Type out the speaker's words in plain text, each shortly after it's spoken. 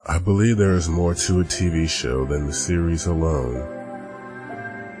I believe there is more to a TV show than the series alone.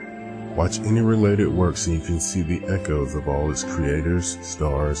 Watch any related works and you can see the echoes of all its creators,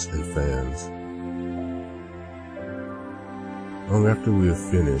 stars, and fans. Long after we have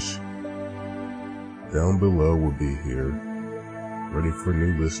finished, Down Below will be here, ready for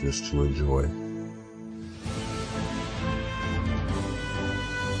new listeners to enjoy.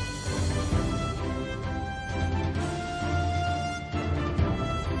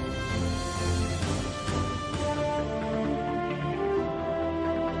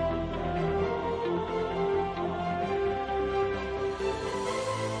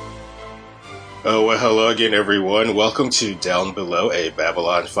 Oh, well, hello again, everyone. Welcome to Down Below, a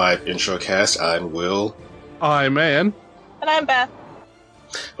Babylon 5 intro cast. I'm Will. I'm Ann. And I'm Beth.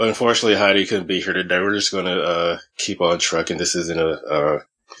 But unfortunately, Heidi couldn't be here today. We're just going to keep on trucking. This isn't a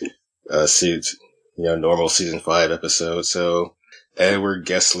normal season 5 episode. And we're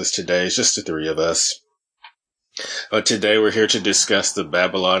guestless today. It's just the three of us. Today, we're here to discuss the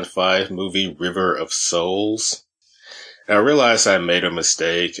Babylon 5 movie River of Souls. I realized I made a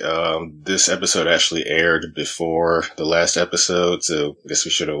mistake. This episode actually aired before the last episode, so I guess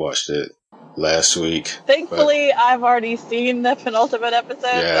we should have watched it last week. Thankfully, I've already seen the penultimate episode,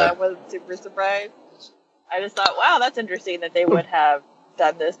 Yeah. so I wasn't super surprised. I just thought, wow, that's interesting that they would have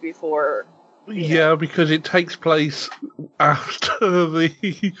done this before. Yeah, because it takes place after the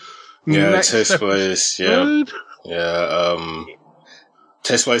next it takes place. episode.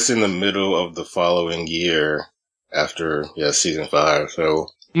 Takes place in the middle of the following year. After, season 5, so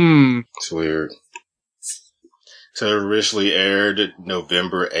it's weird. So it originally aired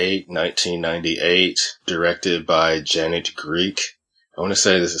November 8, 1998, directed by Janet Greek. I want to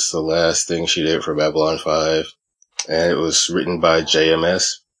say this is the last thing she did for Babylon 5, and it was written by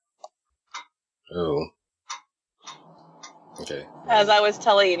JMS. Oh. Okay. As I was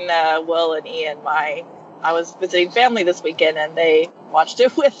telling Will and Ian, I was visiting family this weekend, and they watched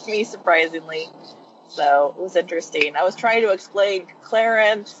it with me, surprisingly. So it was interesting. I was trying to explain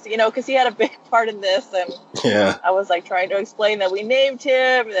Clarence, because he had a big part in this, and I was trying to explain that we named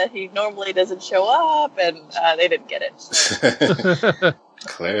him, that he normally doesn't show up, and they didn't get it.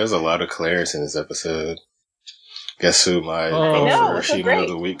 There's a lot of Clarence in this episode. Guess who my human of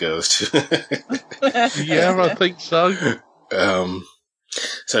the week goes to? Yeah, I think so.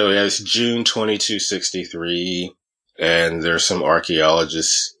 So it's June 2263, and there's some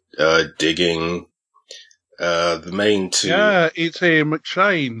archaeologists digging. The main two. Yeah, it's Ian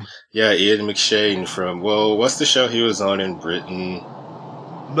McShane. Yeah, Ian McShane from, what's the show he was on in Britain?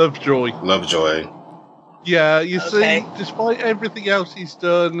 Lovejoy. Yeah, you see, despite everything else he's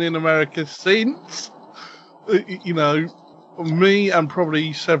done in America since, me and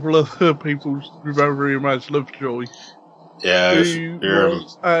probably several other people remember him as Lovejoy. Yeah, who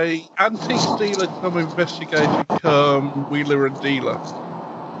was a antique dealer come investigator come wheeler and dealer.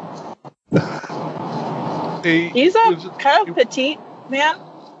 He's a kind of petite man.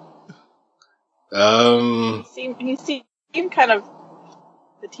 He seemed kind of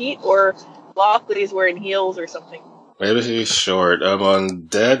petite, or Lockley he's wearing heels or something. Maybe he's short. On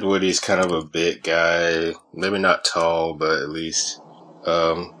Deadwood, he's kind of a big guy. Maybe not tall, but at least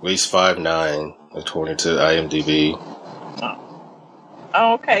 5'9", according to IMDb.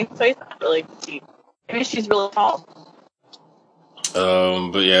 Oh, okay. So he's not really petite. Maybe she's really tall.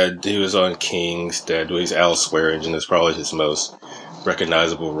 But yeah, he was on King's Deadwood. He's Al Swearingen. It's probably his most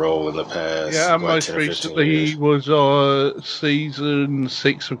recognizable role in the past. Yeah, and most recently he was on season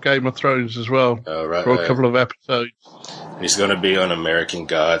 6 of Game of Thrones as well. Oh, right. For a couple of episodes. And he's going to be on American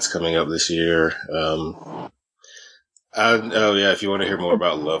Gods coming up this year. If you want to hear more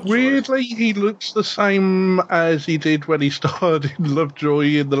about Lovejoy. Weirdly, he looks the same as he did when he started in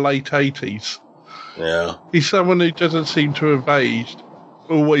Lovejoy in the late 80s. Yeah. He's someone who doesn't seem to have aged.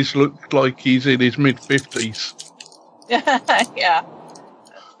 Always looked like he's in his mid-50s. Yeah, that's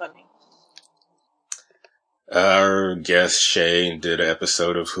funny. Our guest Shane did an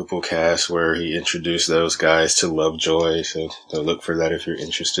episode of Hooplecast where he introduced those guys to Lovejoy, so look for that if you're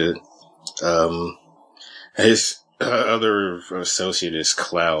interested. His other associate is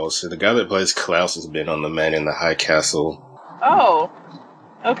Klaus, and the guy that plays Klaus has been on The Man in the High Castle. Oh,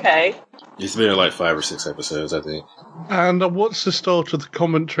 okay. He's been in 5 or 6 episodes, I think. And I watched the start of the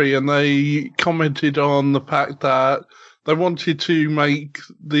commentary, and they commented on the fact that they wanted to make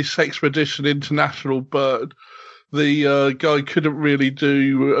this expedition international, but the guy couldn't really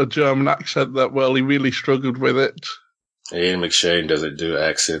do a German accent that well. He really struggled with it. Ian McShane doesn't do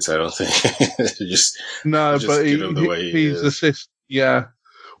accents, I don't think. But he's assist. Yeah.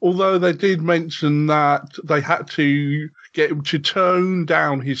 Although they did mention that they had to get him to tone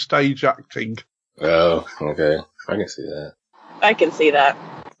down his stage acting. Oh, okay. I can see that. I can see that.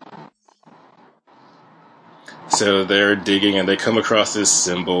 So they're digging and they come across this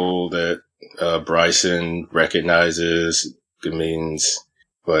symbol that Bryson recognizes. It means,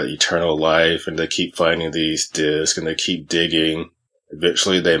 eternal life. And they keep finding these discs and they keep digging.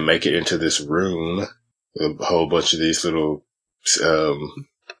 Eventually they make it into this room with a whole bunch of these little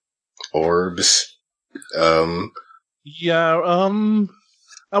orbs.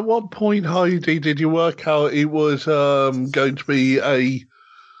 At what point, Heidi, did you work out it was going to be a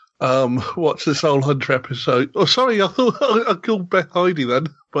What's the Soul Hunter episode? Oh, sorry, I thought I called Beth Heidi then,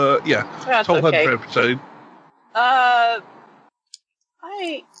 but yeah, That's Soul okay. Hunter episode. I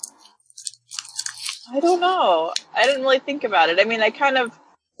don't know. I didn't really think about it. I mean, I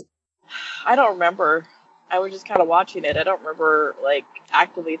don't remember. I was just kind of watching it. I don't remember, like,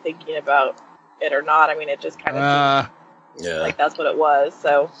 actively thinking about it or not. I mean, it just kind of seemed like that's what it was,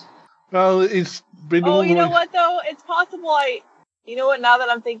 so. Well, it's been Oh, you know what, though? It's possible you know what, now that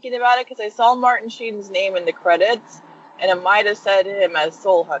I'm thinking about it, because I saw Martin Sheen's name in the credits, and it might have said him as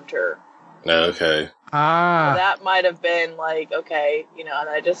Soul Hunter. Okay. So that might have been, like, okay, and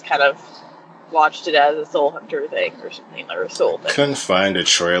I just kind of watched it as a Soul Hunter thing or something, or a Soul thing. Couldn't find a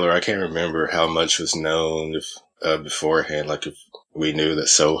trailer. I can't remember how much was known beforehand, like if we knew that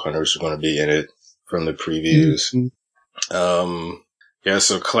Soul Hunters were going to be in it from the previews. Mm-hmm.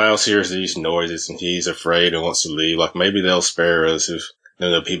 So Klaus hears these noises and he's afraid and wants to leave. Like, maybe they'll spare us if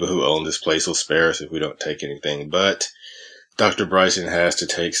the people who own this place will spare us if we don't take anything. But Dr. Bryson has to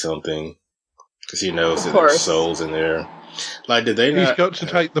take something because he knows that there's souls in there. Like, did they not? He's got to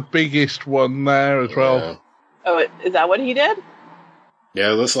take the biggest one there as well. Oh, is that what he did?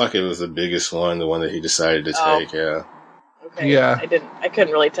 Yeah, it looks like it was the biggest one, the one that he decided to take, yeah. Okay. Yeah. I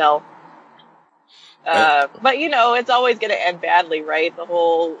couldn't really tell. But, it's always going to end badly, right? The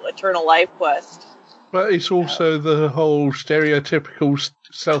whole Eternal Life quest. But it's also the whole stereotypical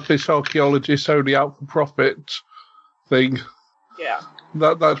selfish archaeologist only out for profit thing. Yeah.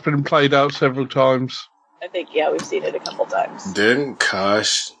 That's been played out several times. I think, we've seen it a couple times. Didn't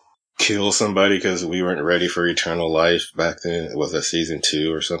Kosh kill somebody because we weren't ready for eternal life back then? Was that season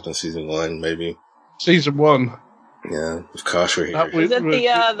 2 or something? Season 1, maybe? Season 1. Yeah, if Kosh were here. That was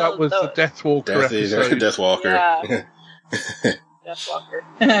the Deathwalker episode. Deathwalker. Yeah.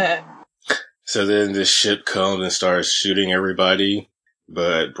 Deathwalker. So then the ship comes and starts shooting everybody,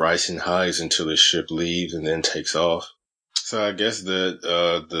 but Bryson hides until the ship leaves and then takes off. So I guess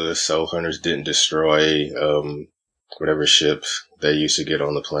the Soul Hunters didn't destroy whatever ships they used to get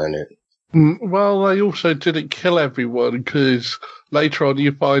on the planet. Well, they also didn't kill everyone because later on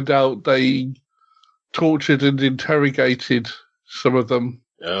you find out they tortured and interrogated some of them.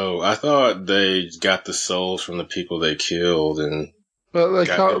 Oh, I thought they got the souls from the people they killed, but they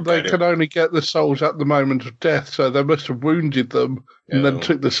can't. They can only get the souls at the moment of death, so they must have wounded them and then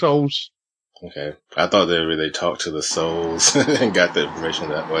took the souls. Okay, I thought they talked to the souls and got the information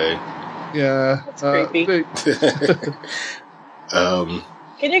that way. Yeah, that's creepy.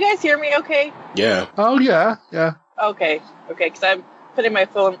 Can you guys hear me? Okay. Yeah. Oh yeah. Okay, because I'm putting my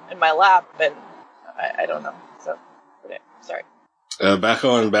phone in my lap and I don't know. So, okay, sorry. Back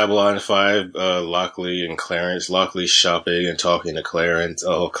on Babylon 5, Lockley and Clarence. Lockley's shopping and talking to Clarence.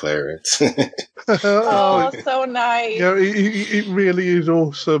 Oh, Clarence. Oh, so nice. Yeah, it really is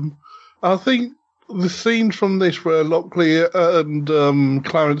awesome. I think the scenes from this where Lockley and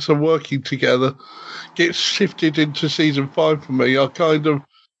Clarence are working together gets shifted into season 5 for me. I kind of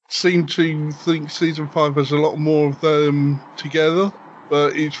seem to think season 5 has a lot more of them together,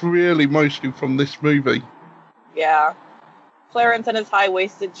 but it's really mostly from this movie. Yeah. Clarence and his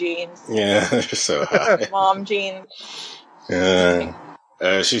high-waisted jeans. Yeah, they're so high. Mom jeans.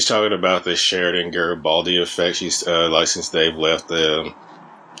 She's talking about the Sheridan Garibaldi effect. She's like, since they've left, I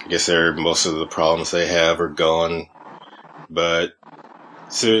guess most of the problems they have are gone. But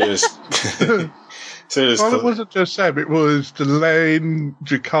soon as well, it wasn't just them. It was Delane,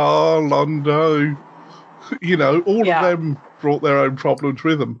 Jakar, Londo. All of them brought their own problems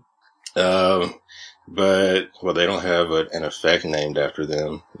with them. But they don't have an effect named after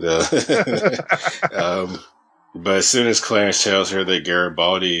them. But as soon as Clarence tells her that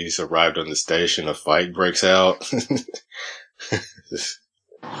Garibaldi's arrived on the station, a fight breaks out.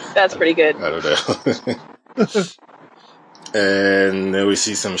 That's pretty good. I don't know. And then we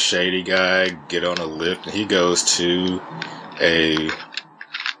see some shady guy get on a lift, and he goes to a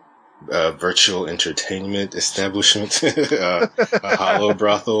virtual entertainment establishment, a hollow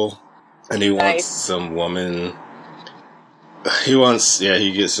brothel, and he wants some woman. He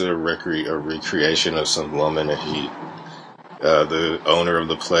gets a recreation of some woman, and the owner of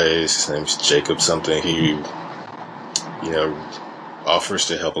the place, his name's Jacob something, he, offers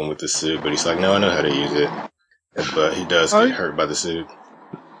to help him with the suit, but he's like, no, I know how to use it. But he does get hurt by the suit.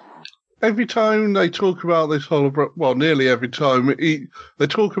 Every time they talk about this nearly every time, they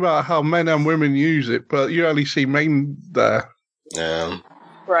talk about how men and women use it, but you only see men there.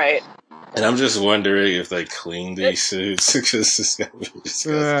 Right. And I'm just wondering if they clean these suits, because it's going to be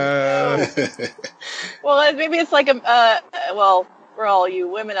disgusting. Well, maybe it's like for all you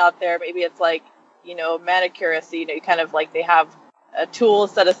women out there, maybe it's like, manicurists, you kind of like they have a tool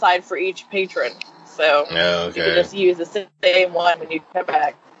set aside for each patron. So you can just use the same one when you come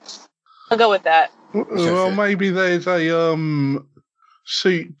back. I'll go with that. Well, maybe there's a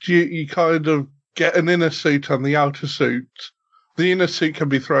suit. You kind of get an inner suit and the outer suit. The inner suit can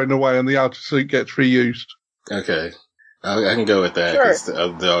be thrown away and the outer suit gets reused. Okay. I can go with that, because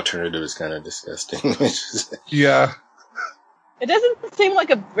the alternative is kind of disgusting. Yeah. It doesn't seem like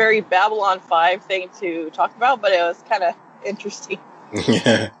a very Babylon 5 thing to talk about, but it was kind of interesting.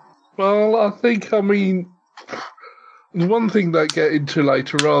 Yeah. Well, the one thing they get into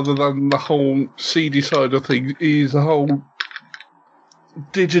later, rather than the whole seedy side of things, is the whole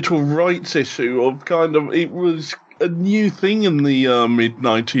digital rights issue of it was a new thing in the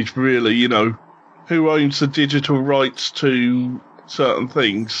mid-90s, really, who owns the digital rights to certain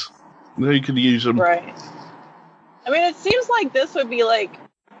things, who can use them. Right. I mean, it seems like this would be like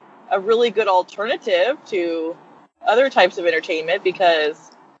a really good alternative to other types of entertainment, because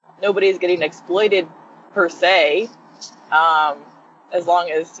nobody's getting exploited per se, as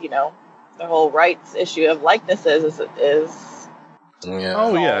long as, the whole rights issue of likenesses is yeah.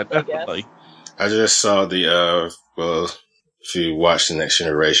 Oh, yeah, definitely. I just saw if you watch The Next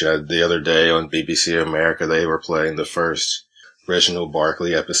Generation, the other day on BBC America, they were playing the first Reginald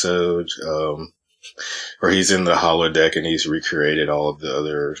Barkley episode, where he's in the holodeck and he's recreated all of the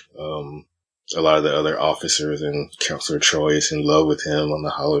other, a lot of the other officers, and Counselor Troy is in love with him on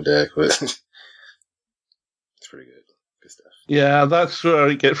the holodeck, but it's pretty good. Good stuff. Yeah, that's where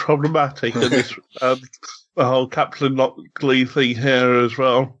it gets problematic, and this, the whole Captain Lockley thing here as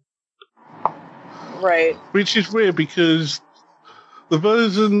well. right. Which is weird, because the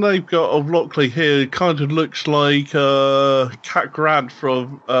version they've got of Lockley here kind of looks like Cat Grant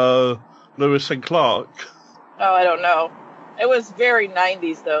from Lewis and Clark. Oh, I don't know. It was very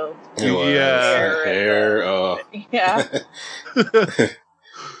 90s, though. It was. Yeah. Yeah.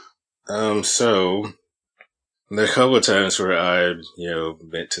 So there are a couple of times where I,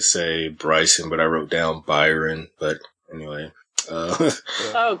 meant to say Bryson, but I wrote down Byron. But anyway.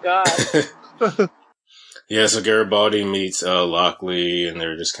 Oh, God. Yeah, so Garibaldi meets Lockley, and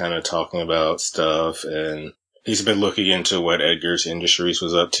they're just kind of talking about stuff, and he's been looking into what Edgar's Industries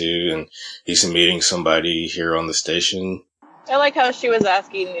was up to, and he's meeting somebody here on the station. I like how she was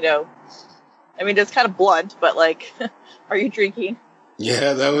asking, it's kind of blunt, but like, are you drinking?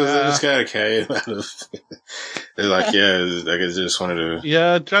 Yeah, that was, it just kind of came out of, like, I just wanted to.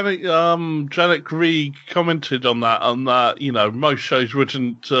 Yeah, Janet Grieg commented on that, most shows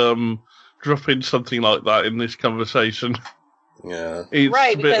wouldn't, drop in something like that in this conversation. Yeah. It's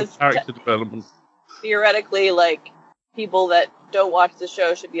right, a bit because of character development. Theoretically, like, people that don't watch the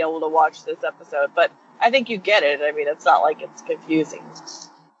show should be able to watch this episode, but I think you get it. I mean, it's not like it's confusing.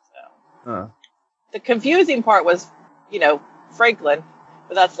 So. The confusing part was, Franklin,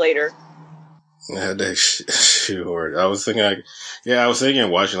 but that's later. Yeah, sure. I was thinking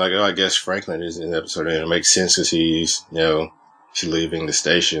watching, like, I guess Franklin is in the episode, and it makes sense because he's, she's leaving the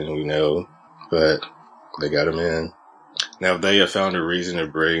station, we know, but they got him in. Now, if they have found a reason to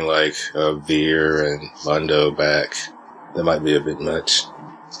bring, like, Veer and Mondo back, that might be a bit much.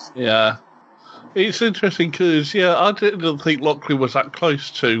 Yeah. It's interesting because, I didn't think Lockley was that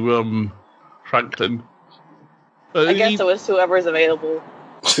close to Franklin. I guess it was whoever's available.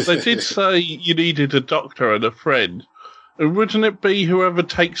 They did say you needed a doctor and a friend. And wouldn't it be whoever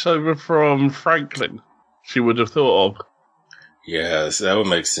takes over from Franklin, she would have thought of? Yes, that would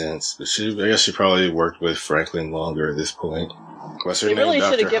make sense. But I guess she probably worked with Franklin longer at this point. What's her name? They really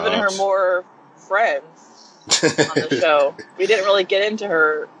should have given her more friends on the show. We didn't really get into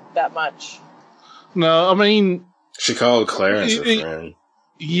her that much. No, I mean... She called Clarence her friend.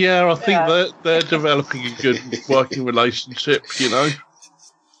 Yeah, I think that they're developing a good working relationship,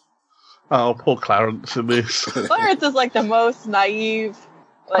 Oh, poor Clarence in this. Clarence is like the most naive.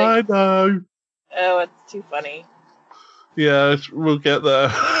 I know. Oh, it's too funny. Yeah, we'll get there.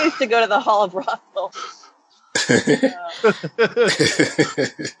 He used to go to the Hall of Russell.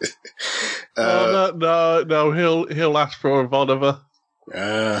 No, he'll ask for a Voniver.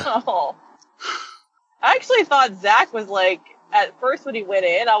 Oh. I actually thought Zach was like, at first when he went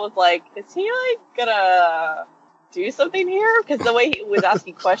in, I was like, is he like gonna do something here? Because the way he was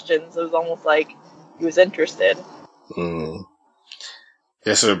asking questions, it was almost like he was interested.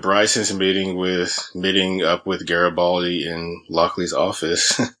 Yeah, so Bryson's meeting up with Garibaldi in Lockley's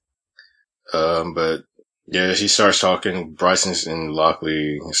office. But yeah, she starts talking, Bryson's and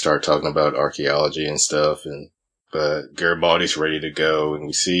Lockley start talking about archaeology and stuff, but Garibaldi's ready to go, and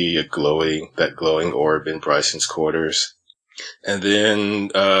we see that glowing orb in Bryson's quarters. And then,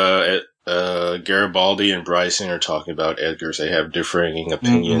 Garibaldi and Bryson are talking about Edgar. They have differing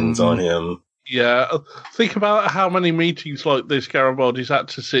opinions on him. Yeah, think about how many meetings like this Garibaldi's had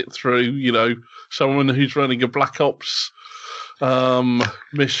to sit through, someone who's running a Black Ops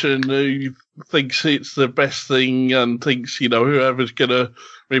mission who thinks it's the best thing and thinks, whoever's going to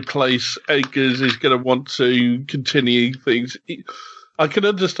replace Edgar's is going to want to continue things. I can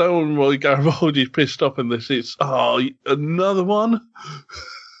understand why Garibaldi's pissed off in this. It's, another one?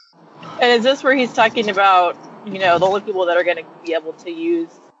 And is this where he's talking about, the only people that are going to be able to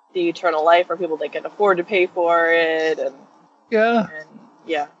use the eternal life are people that can afford to pay for it? Yeah.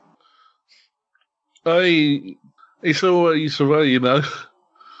 It's always the way,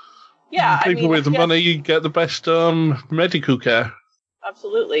 Yeah, people with the money get the best medical care.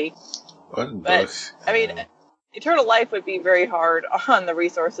 Absolutely. But, eternal life would be very hard on the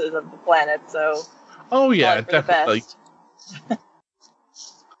resources of the planet, so... Oh, yeah, definitely.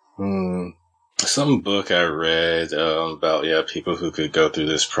 Some book I read about, people who could go through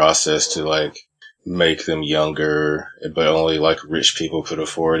this process to, make them younger, but only, rich people could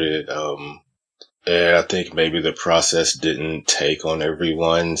afford it. And I think maybe the process didn't take on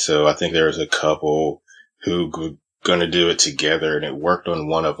everyone, so I think there was a couple who were going to do it together, and it worked on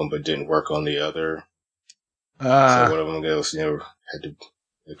one of them, but didn't work on the other. So one of them goes, had to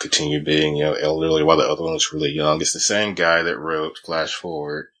continue being, elderly while the other one was really young. It's the same guy that wrote Flash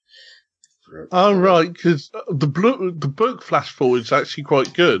Forward. Oh, right, because the book Flash Forward is actually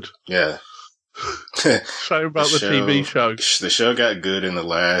quite good. Yeah. So about the TV show. The show got good in the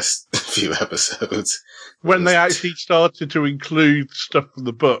last few episodes. When they actually started to include stuff from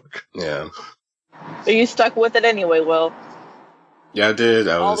the book. Yeah. But you stuck with it anyway, Will. Yeah, I did.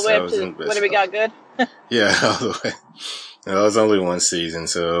 All the way up to when it got good? Yeah, all the way. It was only one season,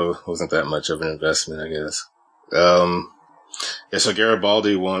 so it wasn't that much of an investment, I guess. So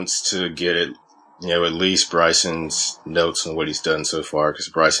Garibaldi wants to get it, at least Bryson's notes on what he's done so far, because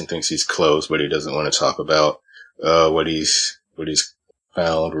Bryson thinks he's close, but he doesn't want to talk about what he's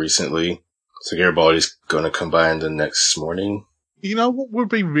found recently. So Garibaldi's going to come by in the next morning. You know what would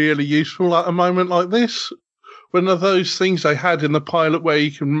be really useful at a moment like this? One of those things they had in the pilot where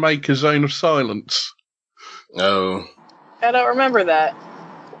you can make a zone of silence. Oh. I don't remember that.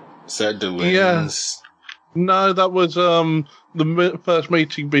 Is that Delins? Yeah. No, that was the first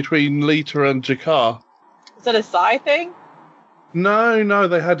meeting between Lita and Jakar. Is that a Psi thing? No,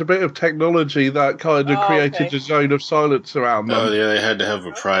 they had a bit of technology that kind of created a zone of silence around them. Oh, yeah, they had to have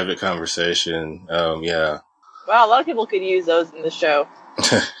a private conversation. Yeah. Wow, a lot of people could use those in the show.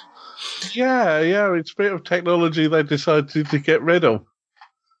 Yeah, it's a bit of technology they decided to get rid of.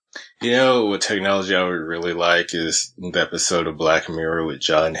 What technology I would really like is the episode of Black Mirror with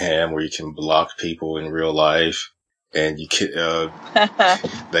John Hamm where you can block people in real life and you can,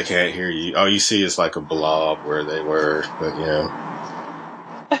 they can't hear you. All you see is like a blob where they were, but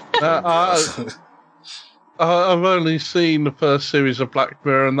I've only seen the first series of Black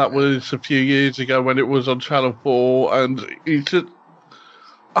Mirror, and that was a few years ago when it was on Channel 4, and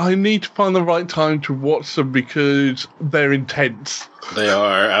I need to find the right time to watch them because they're intense. They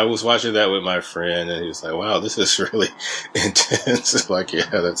are. I was watching that with my friend, and he was like, wow, this is really intense. It's like, yeah,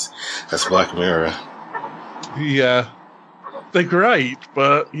 that's Black Mirror. Yeah. They're great,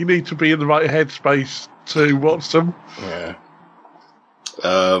 but you need to be in the right headspace to watch them. Yeah.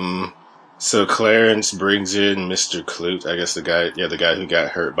 So Clarence brings in Mr. Clute, I guess the guy who got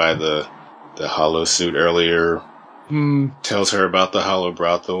hurt by the hollow suit earlier. Tells her about the hollow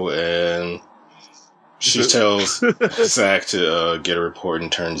brothel, and she tells Zach to get a report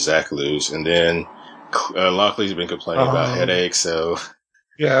and turn Zach loose. And then Lockley's been complaining about headaches, so...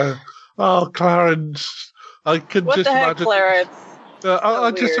 Yeah. Oh, Clarence. I could what just the heck, imagine... Clarence?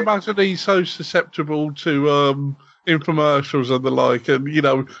 I just imagine he's so susceptible to infomercials and the like, and,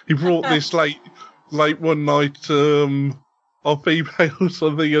 he brought this late one night off eBay or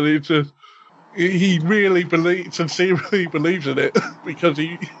something, and it just... He really sincerely believes in it because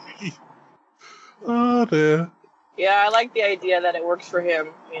he oh dear. Yeah, I like the idea that it works for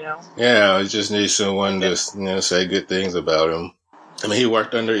him, Yeah, I just need someone to, say good things about him. I mean, he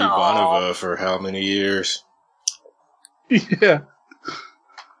worked under Ivanova for how many years? Yeah.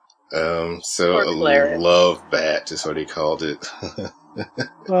 So a love bat is what he called it.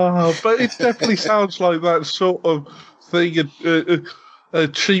 But it definitely sounds like that sort of thing a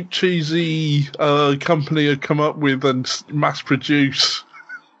cheap, cheesy company had come up with and mass produce.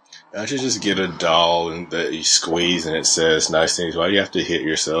 I should just get a doll and that you squeeze and it says nice things. Why do you have to hit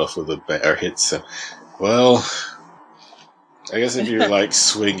yourself with a bat or hit some? Well, I guess if you're like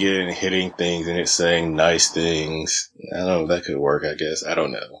swinging and hitting things and it's saying nice things, I don't know, that could work, I guess. I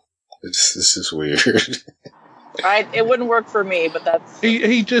don't know. This is weird. It wouldn't work for me, but that's...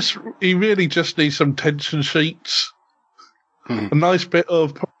 He really just needs some tension sheets. A nice bit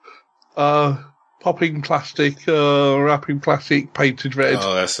of popping plastic, wrapping plastic, painted red.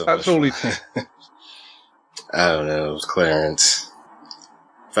 Oh, that's all he... I don't know, Clarence.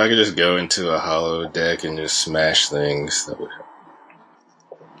 If I could just go into a hollow deck and just smash things, that would help.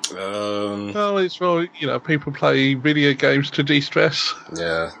 Well, it's for, people play video games to de-stress.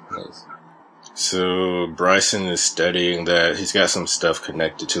 Yeah. So Bryson is studying that. He's got some stuff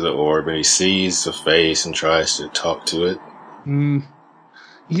connected to the orb, and he sees the face and tries to talk to it.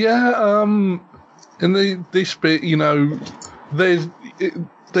 Yeah, in this bit,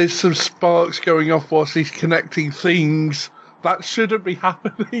 there's some sparks going off whilst he's connecting things. That shouldn't be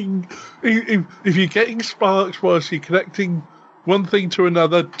happening. If you're getting sparks whilst you're connecting one thing to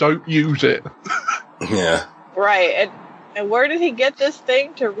another, don't use it. Yeah. Right, and where did he get this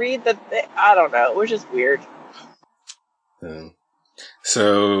thing to read the thing? I don't know. It was just weird.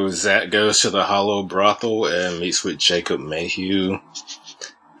 So Zach goes to the Hollow Brothel and meets with Jacob Mayhew.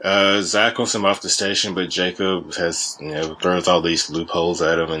 Zach wants him off the station, but Jacob has, throws all these loopholes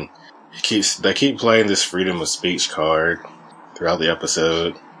at him, and they keep playing this freedom of speech card throughout the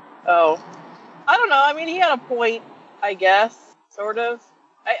episode. Oh. I don't know. I mean, he had a point, I guess. Sort of.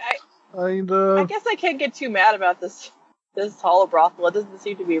 I guess I can't get too mad about this Hollow Brothel. It doesn't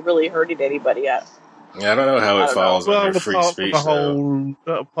seem to be really hurting anybody yet. Yeah, I don't know how it falls under free speech,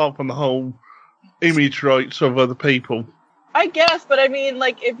 apart from the whole image rights of other people. I guess, but I mean,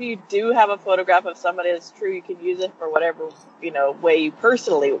 like, if you do have a photograph of somebody that's true, you can use it for whatever, way you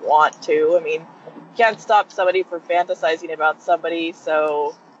personally want to. I mean, you can't stop somebody from fantasizing about somebody,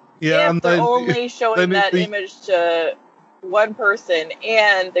 so yeah, if they're only showing that image to one person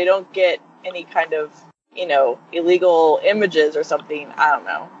and they don't get any kind of, illegal images or something, I don't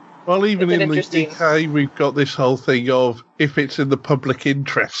know. Well, even in the UK, we've got this whole thing of if it's in the public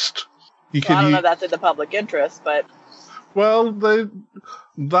interest. I don't know if that's in the public interest, but... Well, that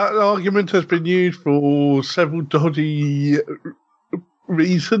argument has been used for several dodgy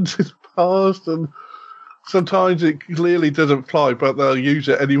reasons in the past, and sometimes it clearly doesn't fly, but they'll use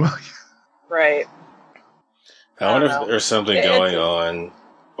it anyway. Right. I wonder if there's something going on.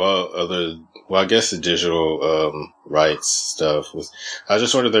 I guess the digital rights stuff was. I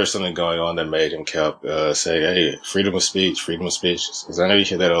just wondered if there's something going on that made him say, "Hey, freedom of speech," because I know you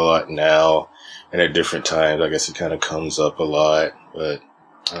hear that a lot now, and at different times. I guess it kind of comes up a lot, but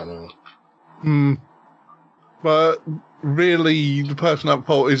I don't know. But really, the person at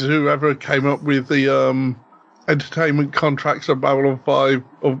fault is whoever came up with the entertainment contracts on Babylon 5.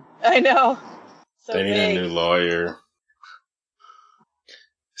 I know. So they need a new lawyer.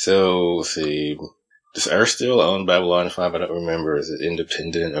 So, let's see. Does Earth still own Babylon 5? I don't remember. Is it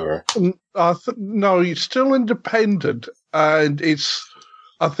independent or? No, it's still independent, and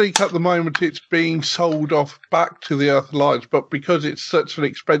I think at the moment it's being sold off back to the Earth Alliance, but because it's such an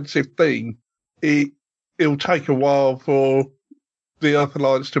expensive thing, it'll take a while for the Earth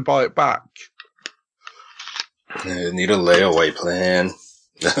Alliance to buy it back. They need a layaway plan.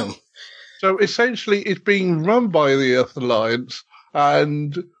 So essentially it's being run by the Earth Alliance,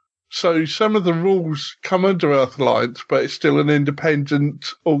 and so some of the rules come under Earth Alliance, but it's still an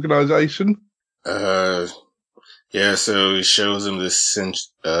independent organisation. Yeah, so it shows him this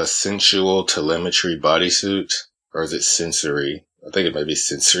sensual telemetry bodysuit, or is it sensory? I think it might be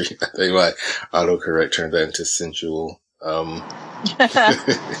sensory. I think my autocorrect turned that into sensual.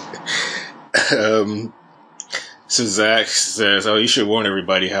 So Zach says, "Oh, you should warn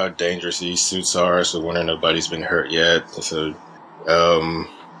everybody how dangerous these suits are, so wonder nobody's been hurt yet." So, well,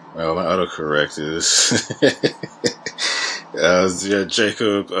 my autocorrect is, yeah,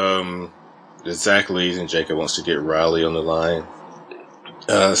 Jacob, Zach leaves and Jacob wants to get Riley on the line.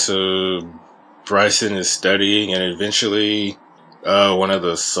 So Bryson is studying, and eventually, one of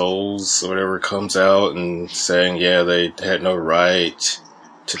the souls or whatever comes out and saying, yeah, they had no right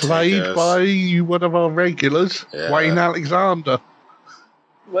to played by one of our regulars, yeah. Wayne Alexander.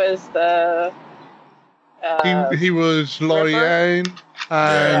 Was the He was Lorian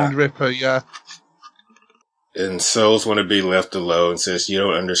and Ripper, yeah. And Souls want to be left alone, says, you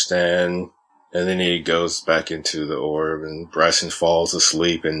don't understand. And then he goes back into the orb, and Bryson falls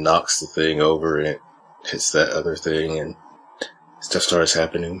asleep and knocks the thing over, and it hits that other thing, and stuff starts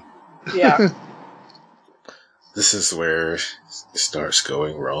happening. Yeah. This is where it starts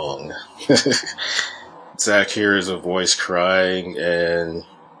going wrong. Zach hears a voice crying, and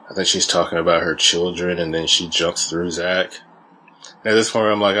I think she's talking about her children, and then she jumps through Zach. At this point,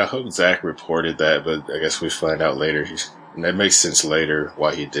 I'm like, I hope Zach reported that, but I guess we find out later. And that makes sense later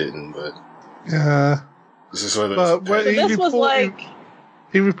why he didn't, but... Yeah. This is one of those...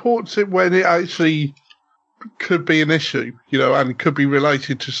 He reports it when it actually could be an issue, and could be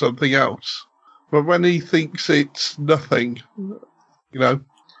related to something else. But when he thinks it's nothing,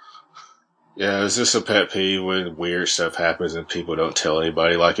 Yeah, it's just a pet peeve when weird stuff happens and people don't tell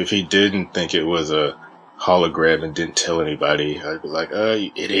anybody. Like, if he didn't think it was a hologram and didn't tell anybody, I'd be like, oh,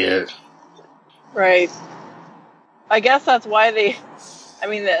 you idiot. Right. I guess that's why it's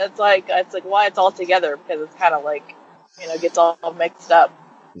like why it's all together, because it's kind of like, gets all mixed up.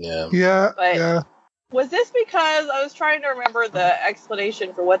 Yeah. Yeah. But yeah. Was this because I was trying to remember the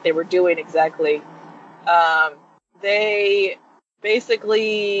explanation for what they were doing exactly? They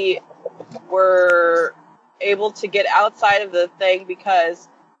basically were able to get outside of the thing because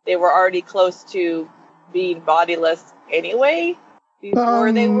they were already close to being bodiless anyway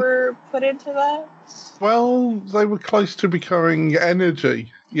before they were put into that? Well, they were close to becoming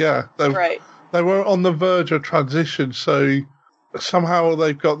energy. Yeah. Right. They were on the verge of transition, so somehow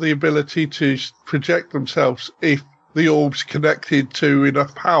they've got the ability to project themselves if the orb's connected to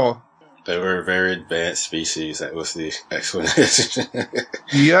enough power. They were a very advanced species. That was the explanation.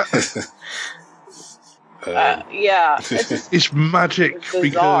 Yeah. Yeah. It's magic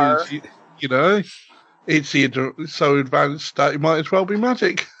because, it's so advanced that it might as well be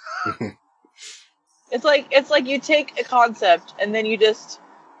magic. It's like you take a concept and then you just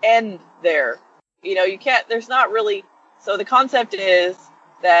end there. You can't, there's not really, so the concept is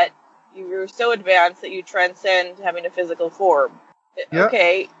that you're so advanced that you transcend having a physical form. Yep.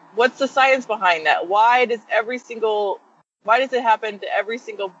 Okay, what's the science behind that? Why does it happen to every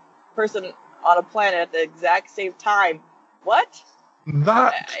single person on a planet at the exact same time? What?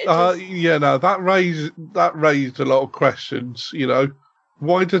 That raised a lot of questions,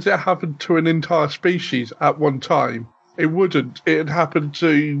 Why does it happen to an entire species at one time? It wouldn't. It had happened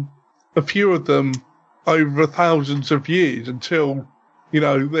to a few of them over thousands of years until,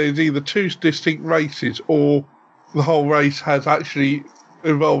 there's either two distinct races or the whole race has actually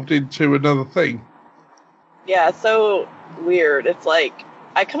evolved into another thing. Yeah, so weird. It's like,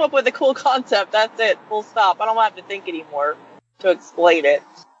 I come up with a cool concept, that's it, full stop. I don't have to think anymore to explain it.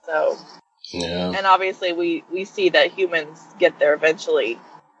 So, yeah. And obviously we see that humans get there eventually,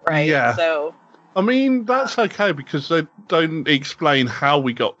 right? Yeah. So, I mean, that's okay because they don't explain how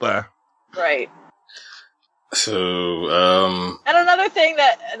we got there. Right. So, and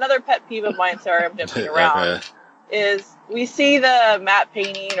another pet peeve of mine, sorry I'm jumping around, is we see the matte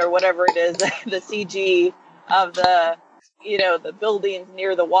painting or whatever it is, the CG of the buildings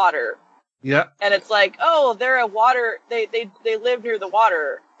near the water. Yeah. And it's like, oh, they're a water, they live near the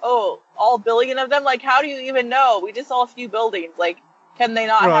water. Oh, all billion of them? Like, how do you even know? We just saw a few buildings. Like, can they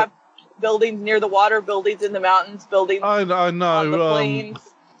not have buildings near the water, buildings in the mountains, buildings I know. on the plains?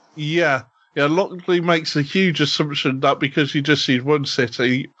 Yeah. Yeah, Lockley makes a huge assumption that because you just see one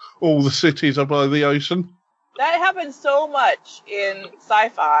city, all the cities are by the ocean. That happens so much in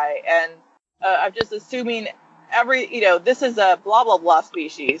sci-fi, and I'm just assuming this is a blah, blah, blah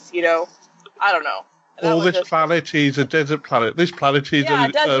species, I don't know. This planet is a desert planet. This planet is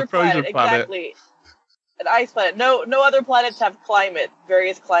a frozen planet. Exactly. An ice planet. No other planets have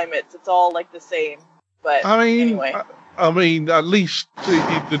various climates. It's all like the same. But anyway. At least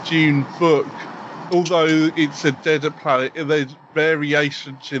in the Dune book, although it's a desert planet, there's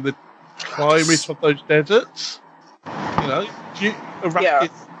variations in the climate of those deserts.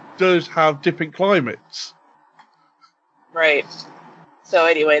 Arrakis does have different climates. Right. So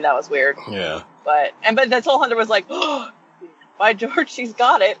anyway, that was weird. Yeah. But this whole hunter was like, oh, by George, she's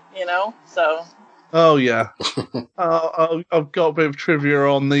got it, so. Oh, yeah. I've got a bit of trivia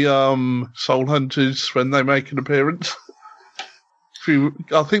on the Soul Hunters when they make an appearance.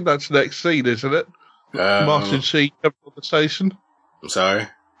 I think that's the next scene, isn't it? Martin Sheen coming on the station. I'm sorry? Is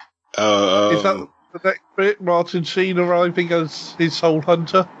that the next bit? Martin Sheen arriving as his Soul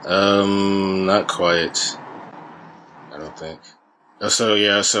Hunter? Not quite. I don't think.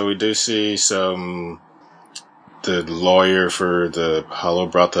 So we do see some the lawyer for the Hollow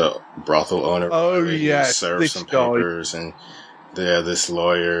brothel owner. Oh, he yes, served this some guy. papers, and this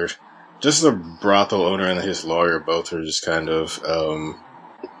lawyer, just the brothel owner and his lawyer, both are just kind of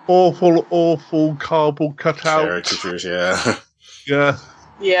awful cardboard cutouts. caricatures. Yeah. Yeah.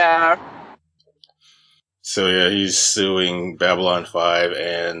 Yeah. So yeah, he's suing Babylon 5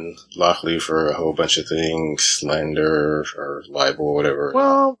 and Lockley for a whole bunch of things, slander or libel,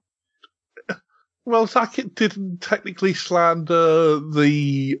 whatever. Well, Zack didn't technically slander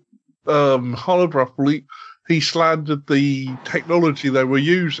the Hollow brothel. He slandered the technology they were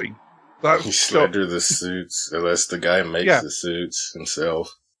using. He slandered the suits, unless the guy makes the suits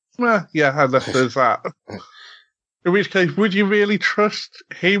himself. Yeah, unless there's that. In which case, would you really trust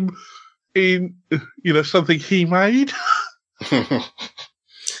him in, something he made? I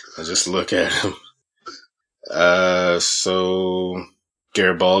just look at him. So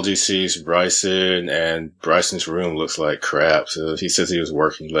Garibaldi sees Bryson, and Bryson's room looks like crap. So he says he was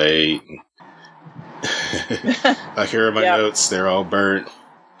working late. I hear in my notes, they're all burnt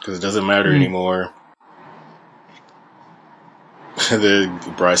because it doesn't matter anymore. Then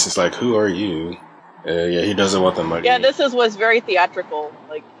Bryson's like, "Who are you?" He doesn't want the money. Yeah, this was very theatrical.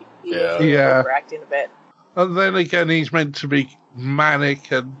 Like, he was overacting a bit. And then again, he's meant to be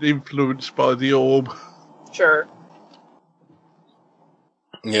manic and influenced by the orb. Sure.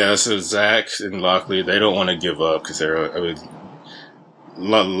 Yeah, so Zack and Lockley, they don't want to give up because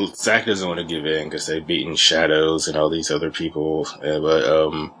Zack doesn't want to give in because they've beaten Shadows and all these other people. But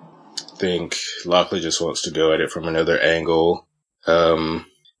I think Lockley just wants to go at it from another angle.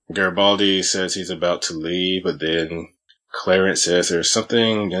 Garibaldi says he's about to leave, but then Clarence says there's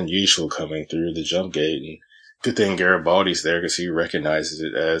something unusual coming through the jump gate. And good thing Garibaldi's there because he recognizes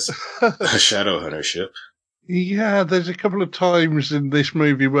it as a Shadowhunter ship. Yeah, there's a couple of times in this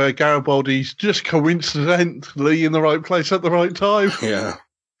movie where Garibaldi's just coincidentally in the right place at the right time. Yeah.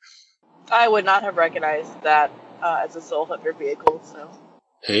 I would not have recognized that as a Soul Hunter vehicle, so.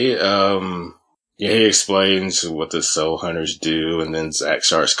 He explains what the Soul Hunters do, and then Zack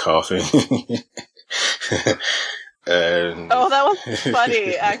starts coughing. And that was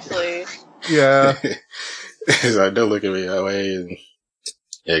funny, actually. Yeah. He's like, "Don't look at me that way." And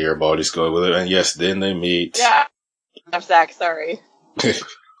Garibaldi's going with it. And yes, then they meet. Yeah. I'm Zack, sorry.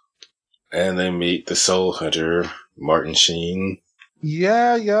 And they meet the Soul Hunter, Martin Sheen.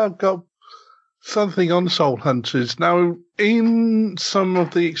 Yeah, I've got something on Soul Hunters. Now, in some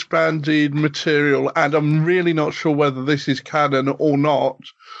of the expanded material, and I'm really not sure whether this is canon or not,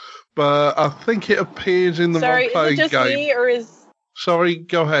 but I think it appears in the role-playing game. Sorry, is it just me, or is... Sorry,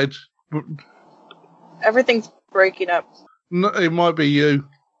 go ahead. Everything's breaking up. No, it might be you.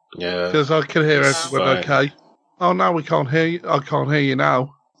 Yeah. Because I can hear everyone okay. Oh, now we can't hear you. I can't hear you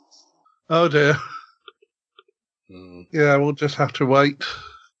now. Oh, dear. Yeah, we'll just have to wait.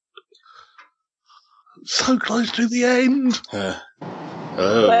 So close to the end.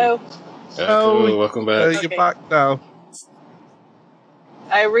 Hello. Cool. Welcome back. You're back now.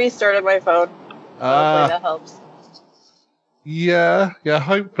 I restarted my phone. Hopefully that helps. Yeah,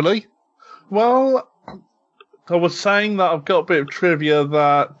 hopefully. Well, I was saying that I've got a bit of trivia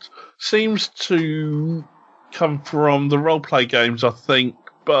that seems to come from the roleplay games, I think,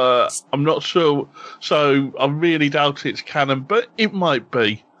 but I'm not sure. So I really doubt it's canon, but it might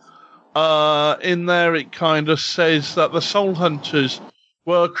be. In there, it kind of says that the Soul Hunters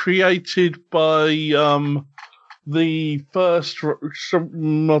were created by some of the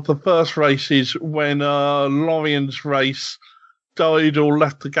first races when Lorien's race died or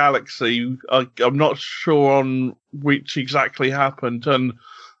left the galaxy. I'm not sure on which exactly happened, and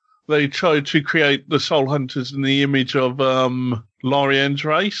they tried to create the Soul Hunters in the image of Lorien's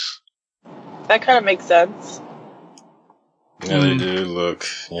race. That kind of makes sense. Yeah, they do look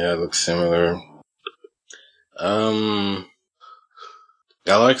similar. I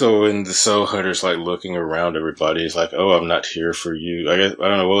like when the Soul Hunter's like looking around everybody. He's like, "Oh, I'm not here for you." I don't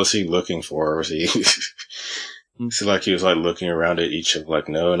know, what was he looking for? Was he? It seemed like he was like looking around at each of like,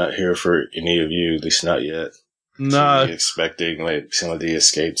 "No, not here for any of you, at least not yet." No, so expecting like some of the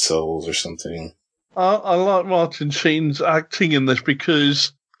escaped souls or something. I like Martin Sheen's acting in this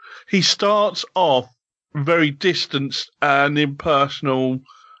because he starts off very distanced and impersonal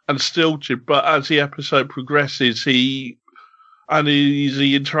and stilted, but as the episode progresses, he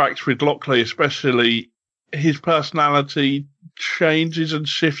interacts with Lockley, especially, his personality changes and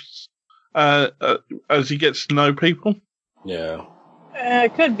shifts as he gets to know people. Yeah.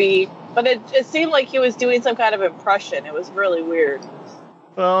 It could be, but it seemed like he was doing some kind of impression. It was really weird.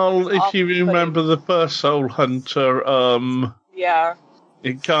 Well, if you remember the first Soul Hunter, yeah,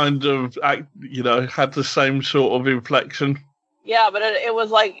 it kind of, had the same sort of inflection. Yeah, but it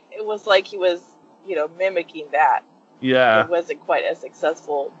was like he was, mimicking that. Yeah. It wasn't quite as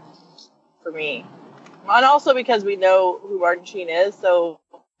successful for me. And also because we know who Martin Sheen is, so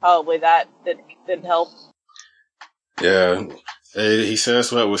probably that didn't help. Yeah. He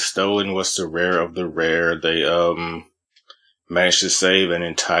says what was stolen was the rare of the rare. They managed to save an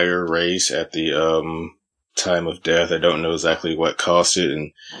entire race at the time of death. I don't know exactly what caused it,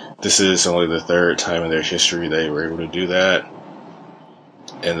 and this is only the third time in their history they were able to do that.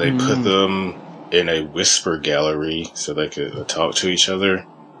 And they put them in a whisper gallery so they could talk to each other.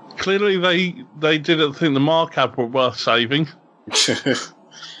 Clearly they didn't think the Markab were worth saving.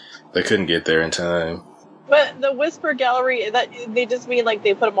 They couldn't get there in time. But the whisper gallery, that they just mean like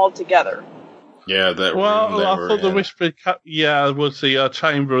they put them all together. Yeah, that room I thought the whisper was the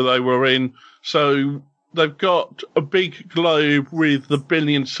chamber they were in. So they've got a big globe with the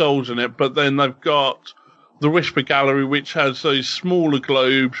billion souls in it, but then they've got the whisper gallery, which has those smaller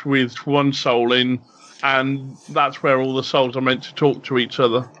globes with one soul in, and that's where all the souls are meant to talk to each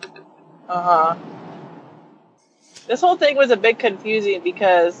other. Uh-huh. This whole thing was a bit confusing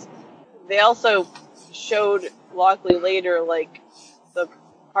because they also showed Lockley later, like, the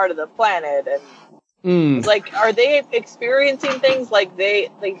part of the planet, and it's like, are they experiencing things like they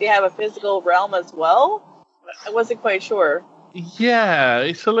have a physical realm as well? I wasn't quite sure. Yeah,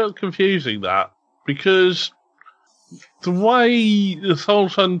 it's a little confusing, that, because the way the Soul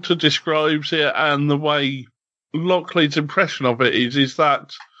Hunter describes it and the way Lockley's impression of it is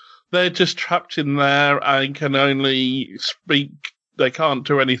that they're just trapped in there and can only speak. They can't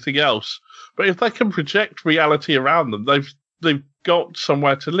do anything else. But if they can project reality around them, they've got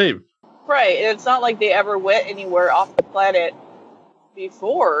somewhere to live. Right, and it's not like they ever went anywhere off the planet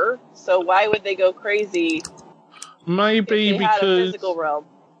before, so why would they go crazy? Maybe because had a physical realm.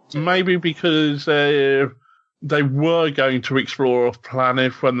 Maybe because they were going to explore off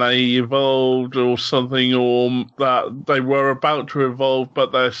planet when they evolved or something, or that they were about to evolve,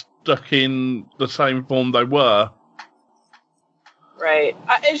 but they're stuck in the same form they were. Right.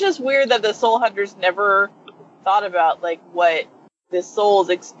 It's just weird that the Soul Hunters never thought about, like, what the souls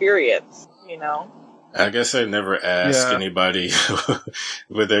experience, I guess I never asked anybody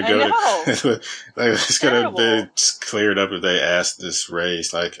would they go to, like, it's gonna be cleared up if they asked this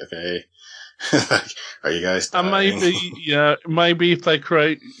race, like, okay, like, are you guys dying? And maybe if they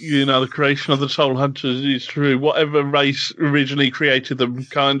create, the creation of the Soul Hunters is true, whatever race originally created them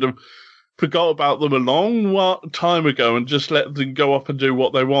kind of forgot about them a long time ago and just let them go off and do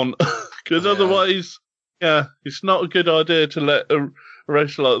what they want. Because otherwise, it's not a good idea to let a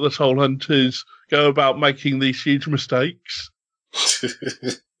race like the Soul Hunters go about making these huge mistakes. So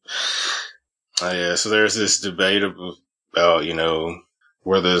there's this debate about,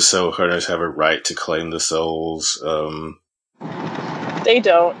 whether the Soul Hunters have a right to claim the souls. They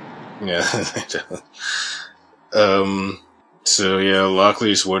don't. Yeah, they don't. So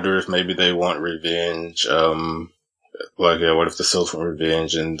Lockley's wonder if maybe they want revenge. What if the souls want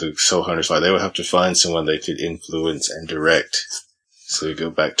revenge, and the Soul Hunters, like, they would have to find someone they could influence and direct. So we go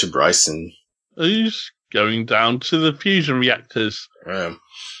back to Bryson. Who's going down to the fusion reactors? I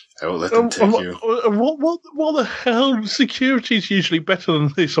will let them take you. What the hell? Security's usually better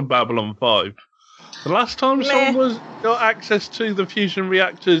than this on Babylon 5. The last time someone got access to the fusion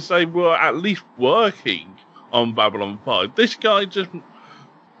reactors, they were at least working on Babylon 5. This guy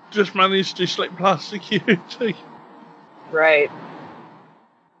just managed to slip past security. Right.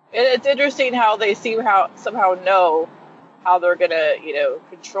 It's interesting how they somehow know how they're gonna,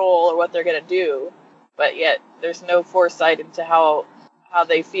 control or what they're gonna do, but yet there's no foresight into how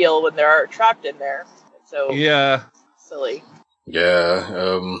they feel when they're trapped in there. So silly.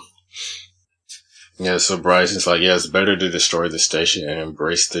 So Bryson's like, it's better to destroy the station and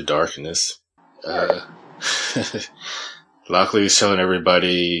embrace the darkness. Lockley's telling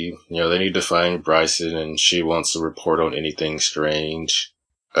everybody, they need to find Bryson, and she wants to report on anything strange.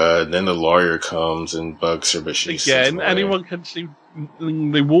 Then the lawyer comes and bugs her, but she's anyone can see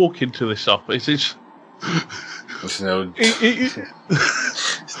they walk into this office. There's no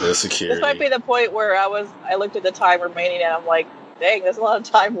security. This might be the point where I looked at the time remaining, and I'm like, dang, there's a lot of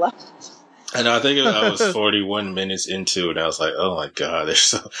time left. I know, I think I was 41 minutes into it, and I was like, oh my god,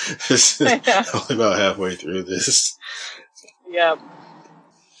 this is only about halfway through this. Yeah.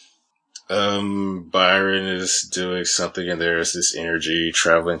 Byron is doing something, and there's this energy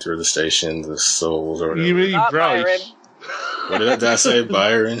traveling through the station, the souls, or whatever. You mean Not Bryce? Byron. What did I say,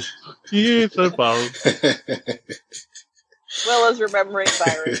 Byron? You said Byron. Will is remembering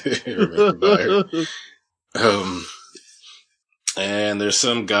Byron. Remember Byron. And there's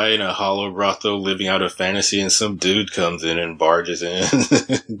some guy in a hollow brothel living out a fantasy, and some dude comes in and barges in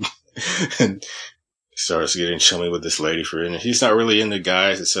and starts getting chummy with this lady friend. He's not really into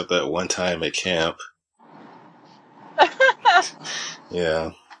guys except that one time at camp.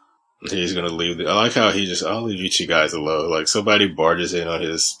 Yeah. He's gonna leave. I like how I'll leave you two guys alone. Like, somebody barges in on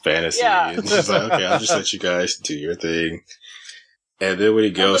his fantasy. Yeah. And he's like, okay, I'll just let you guys do your thing. And then when he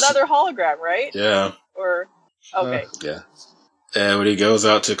goes... That's another hologram, right? Yeah. Or... Okay. Yeah. And when he goes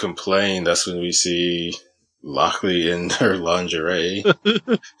out to complain, that's when we see Lockley in her lingerie.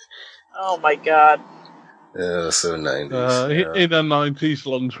 Oh my god. Yeah, so 90s. In a 90s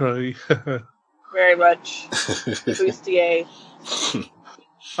lingerie. Very much. Bustier.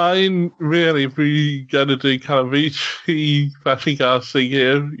 I'm really, if we're going to do Calavici fashion casting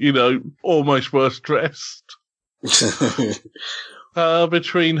here, almost worst dressed.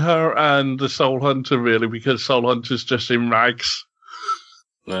 Between her and the Soul Hunter, really, because Soul Hunter's just in rags.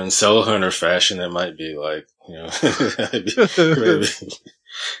 And Soul Hunter fashion, it might be like, maybe.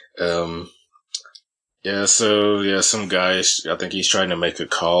 Some guy, I think he's trying to make a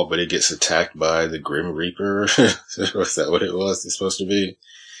call, but he gets attacked by the Grim Reaper. Was that what it was? It's supposed to be?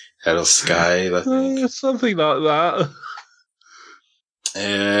 Out of sky, I think. Something like that.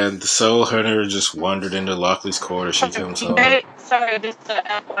 And the Soul Hunter just wandered into Lockley's quarters. She comes home. Sorry, just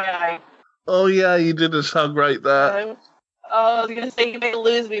FYI. Oh yeah, you didn't sound great there. I was going to say you may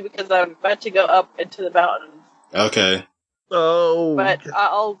lose me because I'm about to go up into the mountains. Okay. Oh. But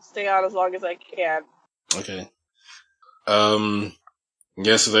I'll stay on as long as I can. Okay.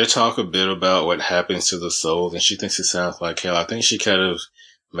 Yeah, so they talk a bit about what happens to the souls, and she thinks it sounds like hell. I think she kind of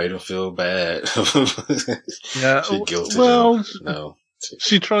made him feel bad. Yeah. She guilted him. No.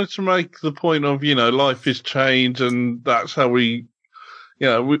 She tries to make the point of, life is change, and that's how we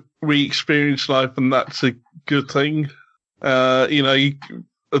experience life, and that's a good thing. What's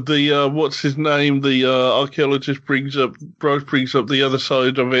his name? The archaeologist brings up the other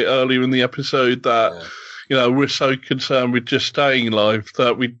side of it earlier in the episode that, we're so concerned with just staying alive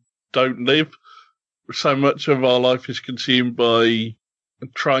that we don't live. So much of our life is consumed by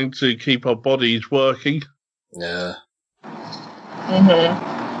trying to keep our bodies working. Yeah.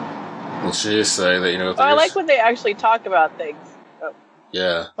 Mm-hmm. And she is saying that, I like when they actually talk about things. Oh.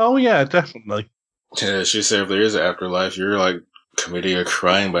 Yeah. Oh, yeah, definitely. Yeah, she said if there is an afterlife, you're like committing a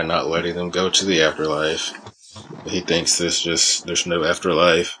crime by not letting them go to the afterlife. He thinks there's no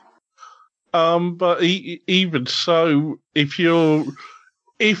afterlife. But even so, if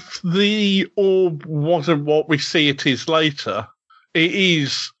the orb wasn't what we see it is later, it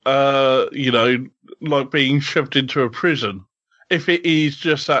is, like being shoved into a prison. If it is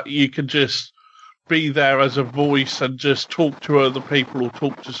just that you can just be there as a voice and just talk to other people or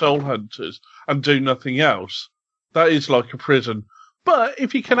talk to soul hunters and do nothing else, that is like a prison. But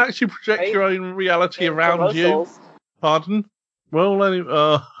if you can actually project your own reality around you... Pardon? Well,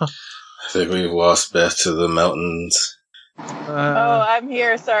 I think we've lost Beth to the mountains. I'm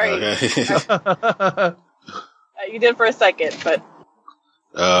here, sorry. Okay. You did for a second, but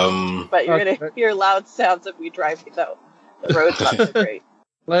you're going to hear loud sounds of me driving, though. The road's not so great.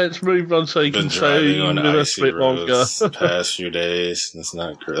 Let's move on so you can stay on with us a bit longer. The past few days. That's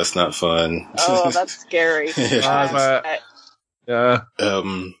not fun. Oh, that's scary. Yeah.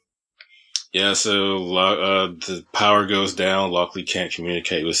 Yeah, so the power goes down. Lockley can't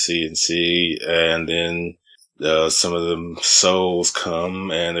communicate with CNC, and then some of the souls come,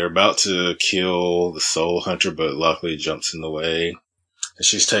 and they're about to kill the soul hunter, but Lockley jumps in the way. And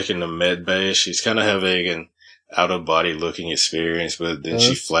she's taking the med bay. She's kind of having an out-of-body looking experience, but then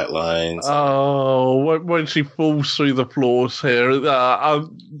she flatlines. Oh, when she falls through the floors here,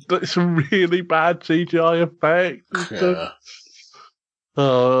 that's a really bad CGI effect. Yeah.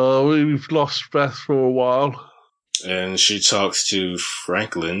 We've lost Beth for a while. And she talks to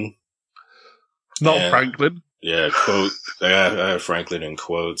Franklin. Not Franklin. Yeah, quote. I have Franklin in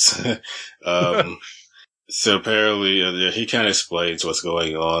quotes. So apparently, he kind of explains what's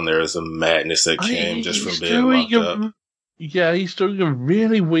going on. There's a madness that came just from being locked up. Yeah, he's doing a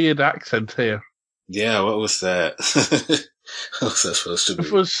really weird accent here. Yeah, what was that? What was that supposed to be?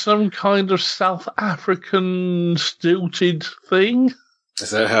 It was some kind of South African stilted thing.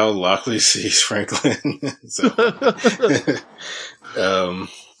 Is that how Lockley sees Franklin?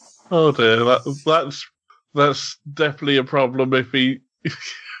 Oh dear, that's definitely a problem if he...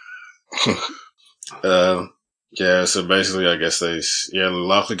 Yeah, so basically I guess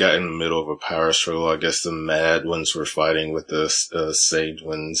Lockley got in the middle of a power struggle. I guess the mad ones were fighting with the sane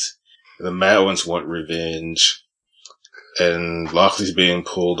ones. The mad ones want revenge. And Lockley's being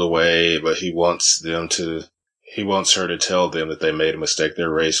pulled away, but he wants them to he wants her to tell them that they made a mistake. Their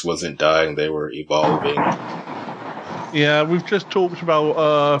race wasn't dying, they were evolving. Yeah, we've just talked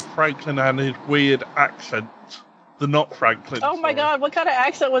about Franklin and his weird accent. The not Franklin. Oh my god, what kind of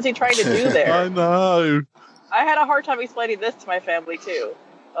accent was he trying to do there? I know. I had a hard time explaining this to my family, too.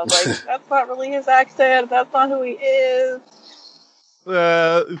 I was like, that's not really his accent. That's not who he is.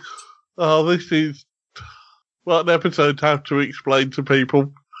 This is what an episode to have to explain to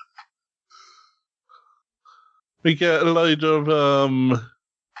people. We get a load of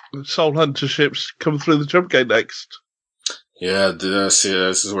Soul Hunter ships come through the jump gate next. Yeah, this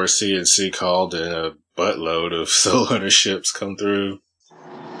is where CNC called and a buttload of Soul Hunter ships come through.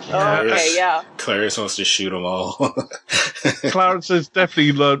 Okay, yeah. Clarence wants to shoot them all. Clarence has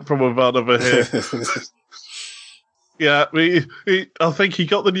definitely learned from Ivanova here. Yeah, I think he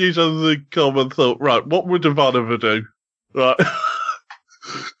got the news on the com and thought, right, what would Ivanova do? Right.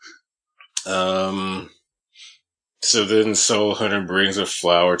 So then Soul Hunter brings a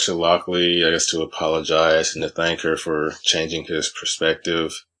flower to Lockley, I guess, to apologize and to thank her for changing his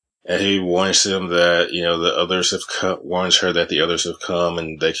perspective. And he warns him that, the others warns her that the others have come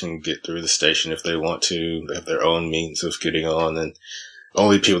and they can get through the station if they want to. They have their own means of getting on, and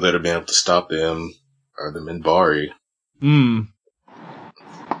only people that have been able to stop them are the Minbari.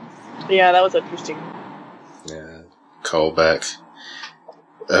 Yeah, that was interesting. Yeah, callback.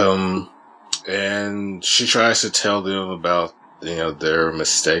 And she tries to tell them about, their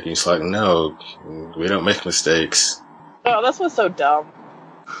mistake. And he's like, no, we don't make mistakes. Oh, this was so dumb.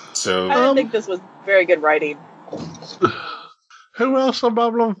 So I didn't think this was very good writing. Who else on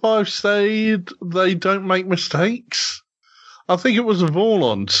Babylon 5 said they don't make mistakes? I think it was the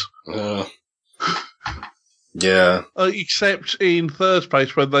Vorlons. Yeah. Except in third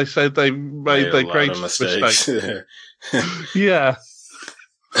place when they said they made their greatest mistake. Yeah.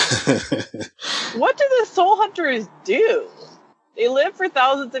 What do the Soul Hunters do? They live for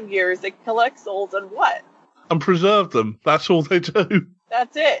thousands of years, they collect souls, and what? And preserve them. That's all they do.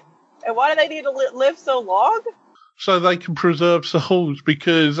 That's it. And why do they need to live so long? So they can preserve souls,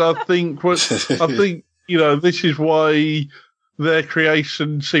 because I think this is why their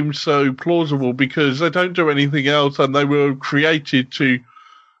creation seems so plausible, because they don't do anything else and they were created to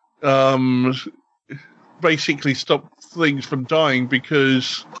basically stop things from dying,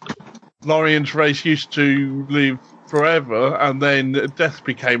 because Lorien's race used to live forever and then death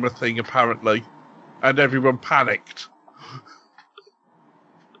became a thing apparently and everyone panicked.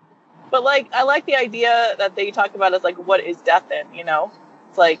 But I like the idea that they talk about as what is death then,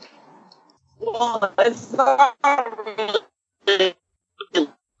 It's like, well, it's not really...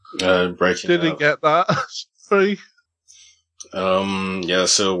 breaking Didn't up. get that. Sorry. Yeah,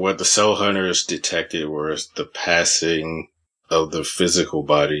 so what the Soul Hunters detected was the passing of the physical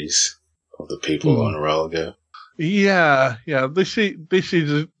bodies of the people on Aralaga. Yeah. This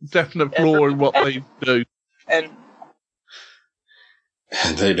is a definite flaw in what they do. And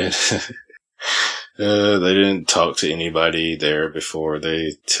they didn't talk to anybody there before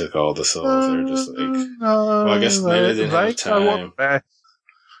they took all the souls. They're just well, I guess maybe they didn't have time.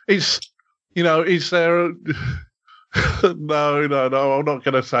 It's there. No, I'm not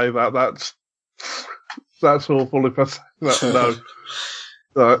going to say that. That's awful if I say that.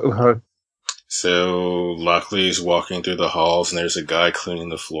 No. So Lockley's walking through the halls, and there's a guy cleaning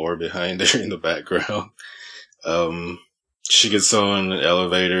the floor behind her in the background. She gets on an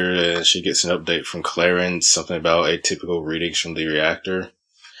elevator, and she gets an update from Clarence, something about atypical readings from the reactor.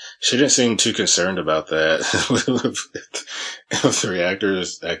 She didn't seem too concerned about that. If the reactor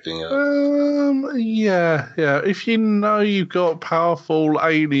is acting up. Yeah. If you've got powerful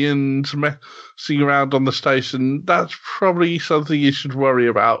aliens messing around on the station, that's probably something you should worry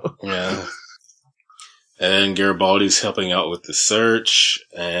about. Yeah. And Garibaldi's helping out with the search,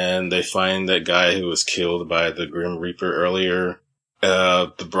 and they find that guy who was killed by the Grim Reaper earlier.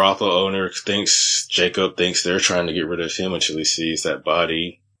 The brothel owner Jacob thinks they're trying to get rid of him until he sees that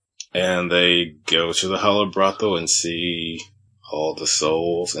body. And they go to the Hollow Brothel and see all the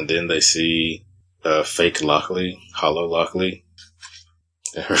souls, and then they see fake Lockley, Hollow Lockley,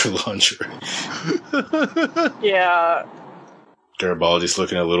 in her lingerie. Yeah. Garibaldi's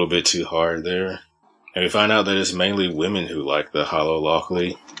looking a little bit too hard there. And we find out that it's mainly women who like the Hollow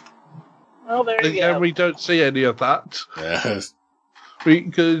Lockley. Oh, there you go. And we don't see any of that. Yeah.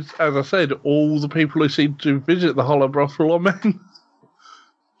 Because, as I said, all the people who seem to visit the Hollow Brothel are men.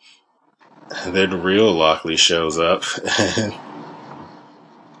 And then real Lockley shows up.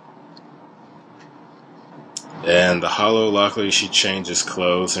 And the Hollow Lockley, she changes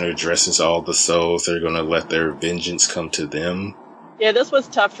clothes and addresses all the souls that are going to let their vengeance come to them. Yeah, this was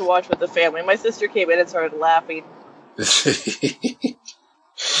tough to watch with the family. My sister came in and started laughing. This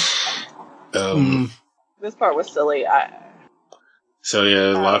part was silly. So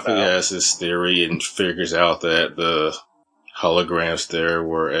yeah, Lockley has this theory and figures out that the holograms there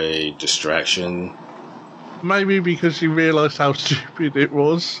were a distraction. Maybe because he realised how stupid it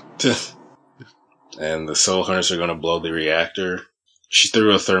was. And the Soul Hunters are going to blow the reactor. She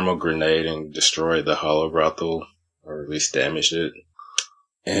threw a thermal grenade and destroyed the holobrothel, or at least damaged it.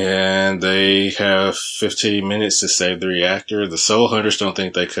 And they have 15 minutes to save the reactor. The Soul Hunters don't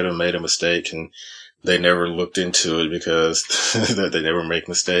think they could have made a mistake, and they never looked into it because they never make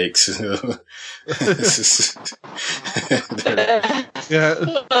mistakes. Yeah.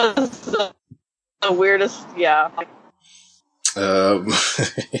 The weirdest, yeah.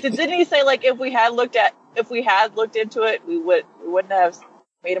 Didn't he say like if we had looked into it, we wouldn't have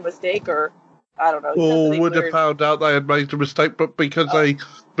made a mistake, or I don't know. Or would have found out they had made a mistake, but because they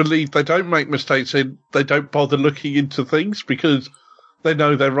believe they don't make mistakes, they don't bother looking into things because they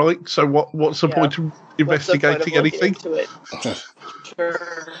know they're right. So what's the point of investigating anything?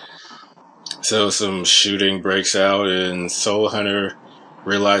 Sure. So some shooting breaks out, and Soul Hunter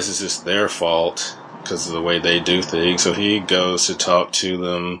realizes it's their fault because of the way they do things. So he goes to talk to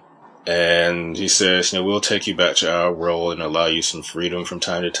them, and he says, we'll take you back to our role and allow you some freedom from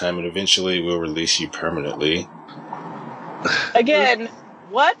time to time, and eventually we'll release you permanently. Again,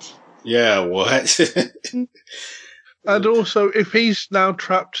 what? Yeah, what? And also, if he's now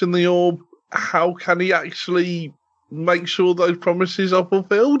trapped in the orb, how can he actually make sure those promises are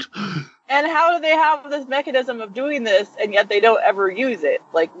fulfilled? And how do they have this mechanism of doing this, and yet they don't ever use it?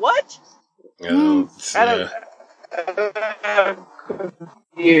 Like, what? I'm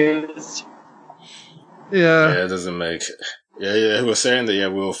confused. Yeah, it doesn't make... Yeah, he was saying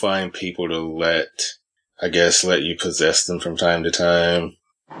that, we'll find people to let you possess them from time to time.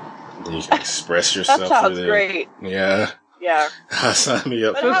 Then you can express yourself. That sounds great. Yeah. Yeah. Sign me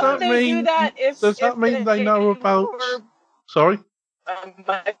up. But how would they do that does that mean they know about... Sorry?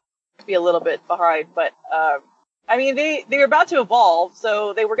 Might be a little bit behind, but I mean, they're about to evolve,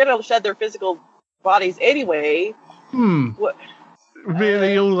 so they were going to shed their physical bodies anyway. What?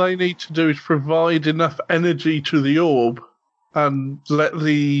 Really, all they need to do is provide enough energy to the orb and let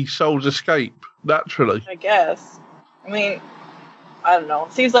the souls escape naturally. I guess. I mean, I don't know.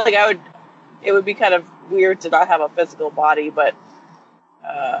 It seems like it would be kind of weird to not have a physical body, but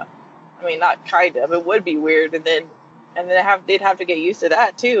I mean, not kind of. It would be weird, and then they'd have to get used to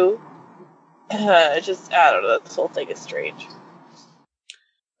that too. It's just, I don't know. This whole thing is strange.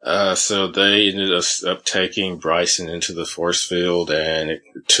 So they ended up taking Bryson into the force field and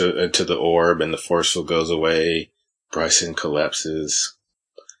into the orb, and the force field goes away. Bryson collapses.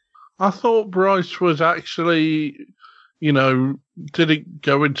 I thought Bryce was actually, didn't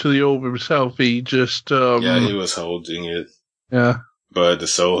go into the orb himself. He just... he was holding it. Yeah. But the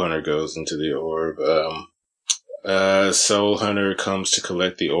Soul Hunter goes into the orb. Soul Hunter comes to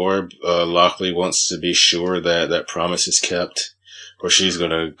collect the orb. Lockley wants to be sure that promise is kept, or she's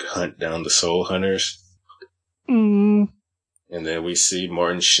gonna hunt down the Soul Hunters. And then we see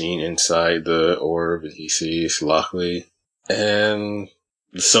Martin Sheen inside the orb, and he sees Lockley. And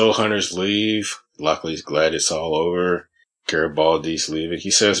the Soul Hunters leave. Lockley's glad it's all over. Garibaldi's leaving.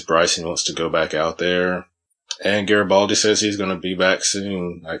 He says Bryson wants to go back out there. And Garibaldi says he's going to be back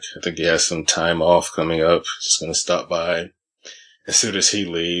soon. I think he has some time off coming up. He's going to stop by. As soon as he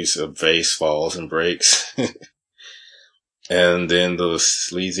leaves, a vase falls and breaks. And then the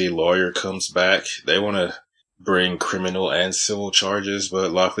sleazy lawyer comes back. They want to bring criminal and civil charges,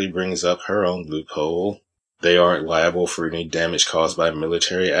 but Lockley brings up her own loophole. They aren't liable for any damage caused by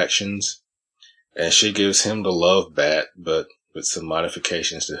military actions. And she gives him the love bat, but with some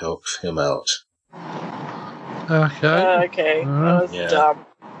modifications to help him out. Okay. That was dumb.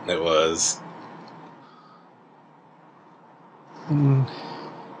 It was.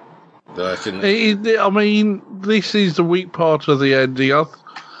 I mean, this is the weak part of the ending.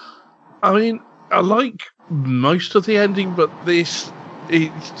 I mean, I like most of the ending, but it's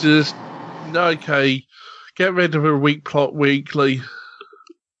just, okay, get rid of a weak plot weekly.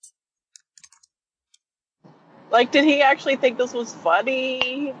 Like, did he actually think this was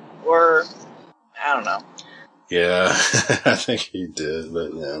funny? Or, I don't know. Yeah, I think he did,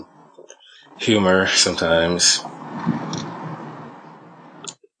 but humor sometimes.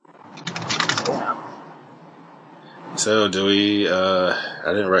 So, do we, I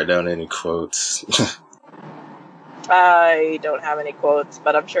didn't write down any quotes. I don't have any quotes,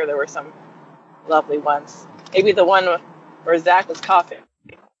 but I'm sure there were some lovely ones. Maybe the one where Zach was coughing.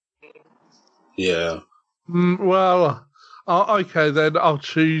 Yeah. Well, Okay, then I'll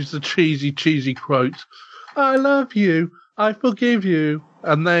choose the cheesy quote. I love you. I forgive you.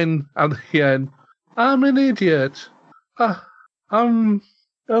 And then at the end, I'm an idiot. I'm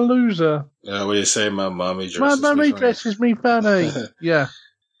a loser. What do you say? My mommy dresses me funny. Yeah.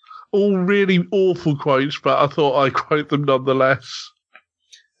 All really awful quotes, but I thought I'd quote them nonetheless.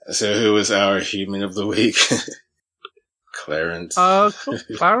 So who is our human of the week? Clarence.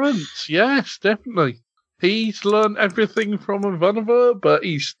 Clarence, yes, definitely. He's learned everything from Ivanova, but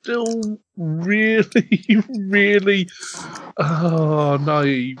he's still really, really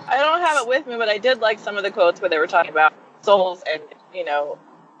naive. I don't have it with me, but I did like some of the quotes where they were talking about souls and,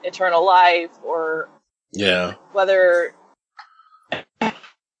 eternal life, or whether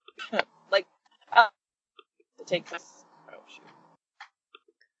like to take this.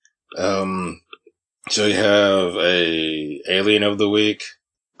 So you have a alien of the week.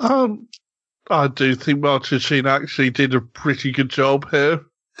 I do think Martin Sheen actually did a pretty good job here.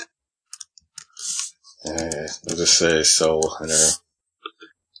 I'll just say Soul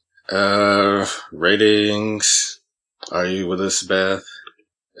Hunter. Ratings. Are you with us, Beth?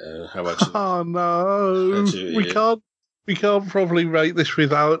 How about you? Oh no, we can't probably rate this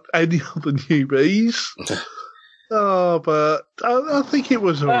without any other newbies. But I think it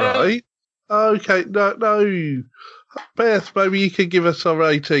was alright. Okay, no. Beth, maybe you can give us a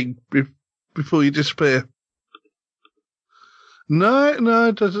rating before you disappear. No,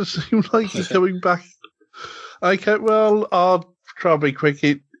 it doesn't seem like you're coming back. Okay, well, I'll try and be quick.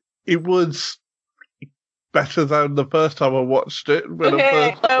 It was better than the first time I watched it.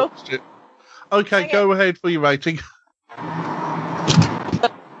 Okay, go ahead for your rating.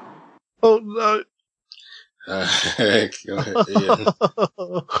 Oh, no. Go ahead, Ian.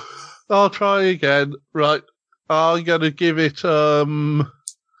 I'll try again. Right. I'm going to give it 7.5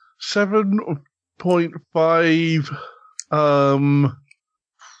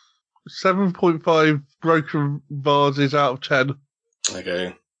 7.5 broken vases out of 10.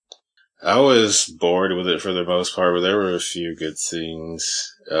 Okay. I was bored with it for the most part, but there were a few good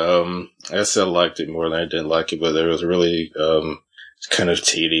scenes. I guess I liked it more than I didn't like it, but it was really kind of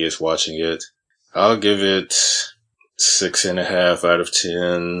tedious watching it. I'll give it 6.5 out of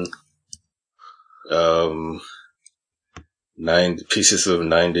 10. 9 pieces of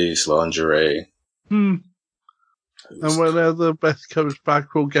 90s lingerie. And whenever Beth comes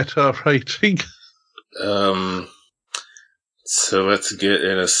back, we'll get our rating. So let's get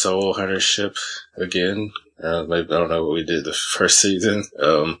in a Soul Hunter ship again. Maybe, I don't know what we did the first season.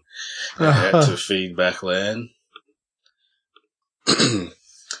 I had to feed back land.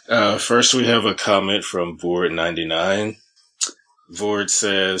 First we have a comment from Vord99. Vord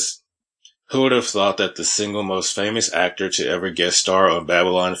says, who would have thought that the single most famous actor to ever guest star on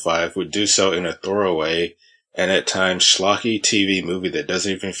Babylon 5 would do so in a throwaway and at times schlocky TV movie that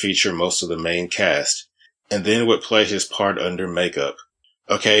doesn't even feature most of the main cast, and then would play his part under makeup?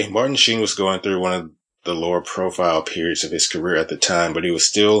 Okay, Martin Sheen was going through one of the lower profile periods of his career at the time, but he was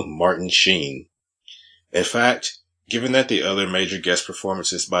still Martin Sheen. In fact, given that the other major guest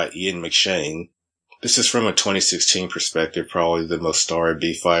performances by Ian McShane, this is from a 2016 perspective, probably the most starry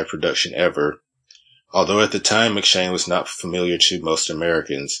B5 production ever. Although at the time McShane was not familiar to most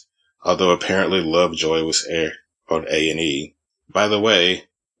Americans, although apparently Lovejoy was aired on A&E. By the way,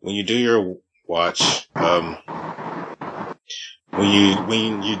 when you do your watch, when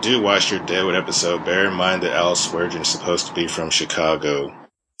you do watch your Deadwood episode, bear in mind that Al Swearingen is supposed to be from Chicago.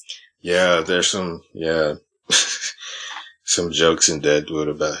 Yeah, there's some jokes in Deadwood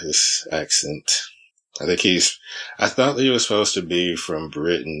about his accent. I thought he was supposed to be from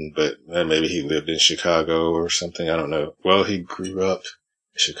Britain, but maybe he lived in Chicago or something. I don't know. Well, he grew up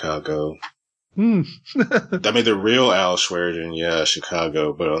in Chicago. I mean, the real Al Swearingen,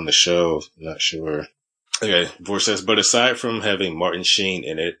 Chicago, but on the show, not sure. Okay, Vore says, but aside from having Martin Sheen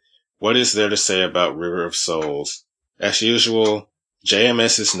in it, what is there to say about River of Souls? As usual,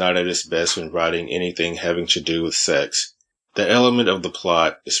 JMS is not at his best when writing anything having to do with sex. The element of the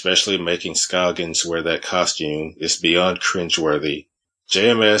plot, especially making Scoggins wear that costume, is beyond cringeworthy.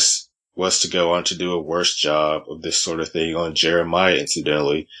 JMS was to go on to do a worse job of this sort of thing on Jeremiah,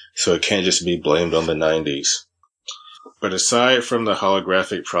 incidentally, so it can't just be blamed on the 90s. But aside from the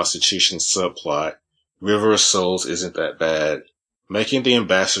holographic prostitution subplot, River of Souls isn't that bad. Making the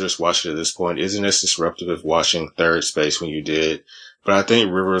ambassadors watch it at this point isn't as disruptive as watching Third Space when you did, but I think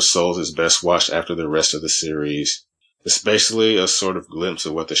River of Souls is best watched after the rest of the series. It's basically a sort of glimpse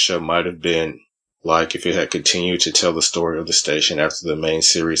of what the show might have been like if it had continued to tell the story of the station after the main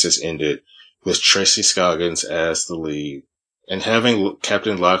series has ended, with Tracy Scoggins as the lead. And having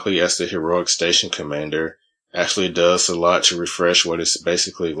Captain Lockley as the heroic station commander, actually does a lot to refresh what is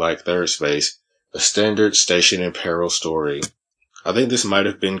basically like Third Space, a standard station in peril story. I think this might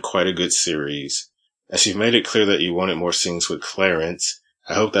have been quite a good series. As you've made it clear that you wanted more scenes with Clarence,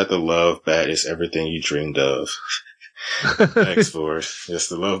 I hope that the love bat is everything you dreamed of. Thanks, Ford. Yes,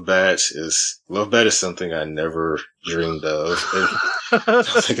 the love bat is something I never dreamed of. I don't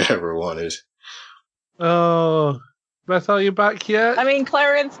think I ever wanted. Oh, Beth, are you back yet? I mean,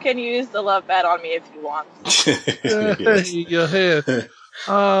 Clarence can use the love bat on me if he wants. Yes. You're here.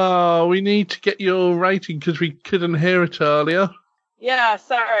 Oh, we need to get your rating because we couldn't hear it earlier. Yeah,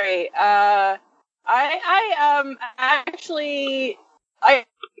 sorry. I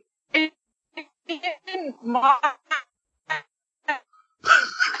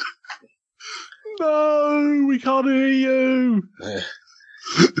No, we can't hear you.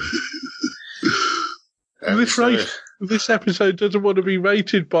 This episode doesn't want to be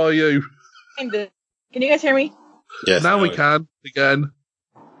rated by you. Can you guys hear me? Yes. Now we can again.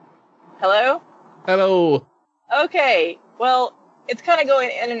 Hello? Hello. Okay, well, it's kind of going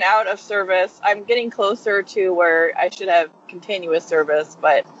in and out of service. I'm getting closer to where I should have continuous service,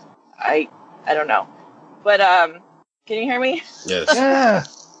 but I don't know. But, can you hear me? Yes. Yeah.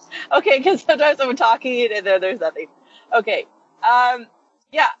 Okay, because sometimes I'm talking and there's nothing. Okay.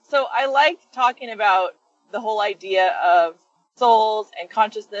 Yeah, so I liked talking about the whole idea of souls and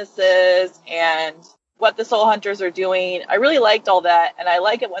consciousnesses and what the soul hunters are doing. I really liked all that, and I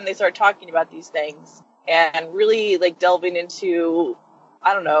like it when they start talking about these things and really like delving into,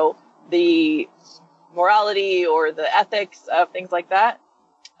 I don't know, the morality or the ethics of things like that,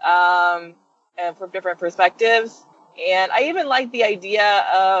 and from different perspectives. And I even like the idea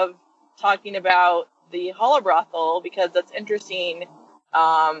of talking about the holobrothel because that's interesting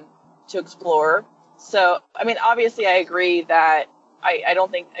to explore. So, I mean, obviously I agree that I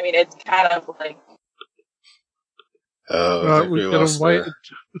don't think, I mean, it's kind of like... Right, we're going to wait.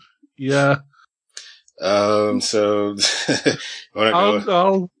 Yeah. So,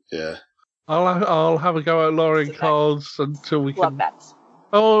 I'll have a go at Lauren Carl's until we love can... that.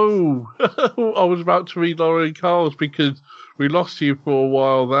 Oh, I was about to read Lauren Carl's because we lost you for a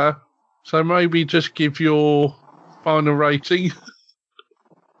while there. So maybe just give your final rating.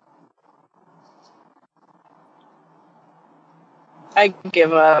 I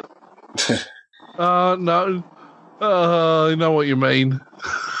give up. No. I know what you mean.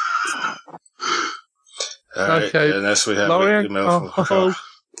 Okay. And that's we have an email from Carl.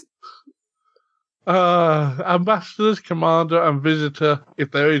 Ambassadors, commander, and visitor,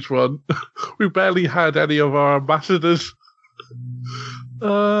 if there is one. We barely had any of our ambassadors.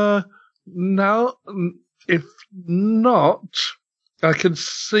 Now, if not, I can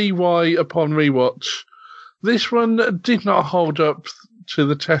see why upon rewatch. This one did not hold up to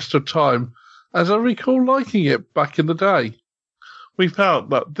the test of time, as I recall liking it back in the day. We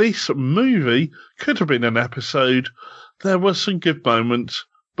felt that this movie could have been an episode. There were some good moments,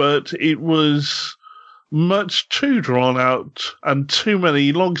 but it was much too drawn out and too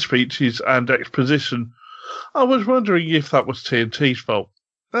many long speeches and exposition. I was wondering if that was TNT's fault.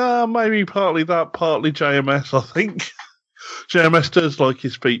 Maybe partly that, partly JMS, I think. JMS does like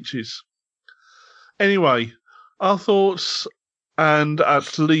his speeches. Anyway, our thoughts and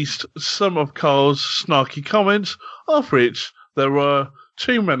at least some of Carl's snarky comments, of which there were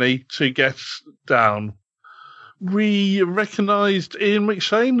too many to get down. We recognised Ian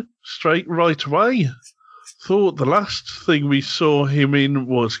McShane right away. Thought the last thing we saw him in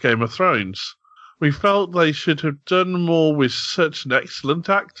was Game of Thrones. We felt they should have done more with such an excellent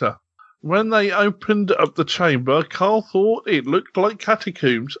actor. When they opened up the chamber, Carl thought it looked like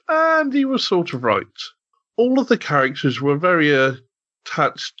catacombs, and he was sort of right. All of the characters were very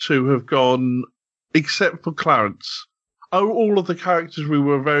attached to have gone, except for Clarence. Oh, all of the characters we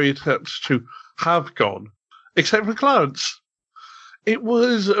were very attached to have gone, except for Clarence. It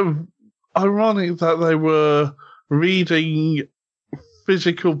was ironic that they were reading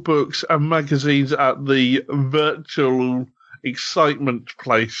physical books and magazines at the virtual excitement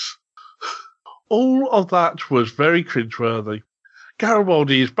place. All of that was very cringeworthy.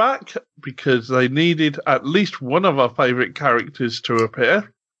 Garibaldi is back because they needed at least one of our favourite characters to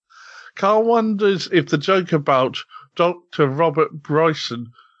appear. Carl wonders if the joke about Dr. Robert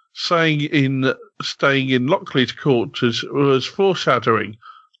Bryson staying in Lockleat quarters was foreshadowing.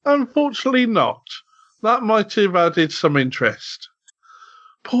 Unfortunately not. That might have added some interest.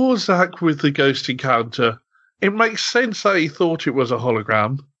 Poor Zach with the ghost encounter. It makes sense that he thought it was a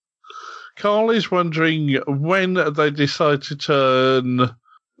hologram. Carl is wondering when they decided to turn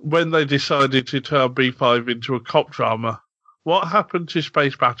B5 into a cop drama. What happened to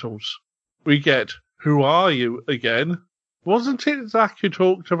space battles? We get Who are you again? Wasn't it Zach who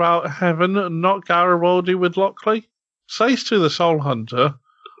talked about heaven and not Garibaldi with Lockley? Says to the Soul Hunter,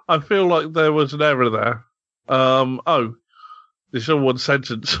 I feel like there was an error there. This is all one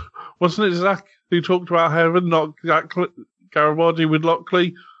sentence. Wasn't it Zach who talked about heaven, not Garibaldi with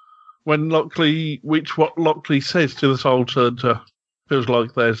Lockley? When what Lockley says to the Soul Hunter. Feels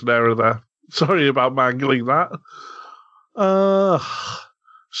like there's an error there. Sorry about mangling that.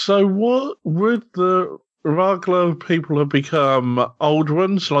 So what would the Ragla people have become old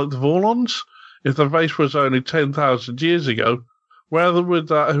ones like the Vorlons? If the race was only 10,000 years ago, where would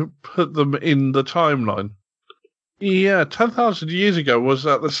that have put them in the timeline? Yeah, 10,000 years ago was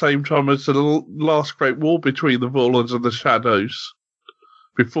at the same time as the last great war between the Vorlons and the Shadows.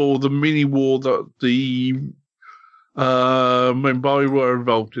 Before the mini-war that the Mumbai were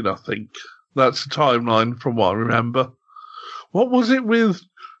involved in, I think. That's the timeline from what I remember. What was it with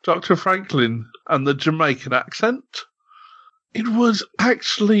Dr. Franklin and the Jamaican accent? It was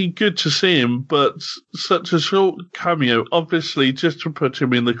actually good to see him, but such a short cameo, obviously just to put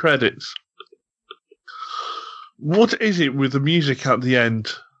him in the credits. What is it with the music at the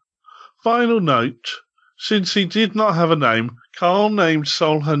end? Final note, since he did not have a name, Carl named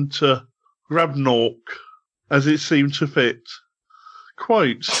Soul Hunter Grabnork, as it seemed to fit.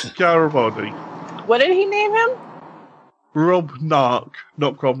 Quote, Garibaldi. What did he name him? Grobnark,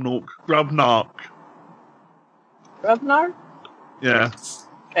 not Grobnork, Grabnark. Grubnar? Yeah.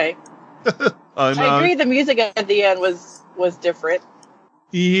 Okay. I know. I agree the music at the end was different.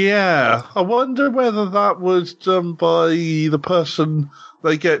 Yeah. I wonder whether that was done by the person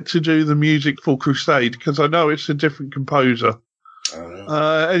they get to do the music for Crusade, because I know it's a different composer. I don't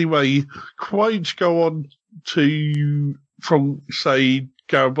know. Anyway, quotes go on from, say,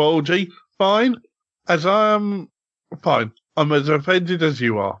 Garibaldi. Fine. As I am, fine. I'm as offended as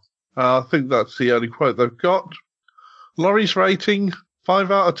you are. I think that's the only quote they've got. Laurie's rating,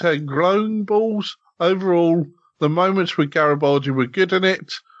 5 out of 10 glowing balls. Overall, the moments with Garibaldi were good in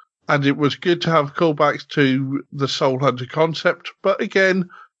it, and it was good to have callbacks to the Soul Hunter concept, but again,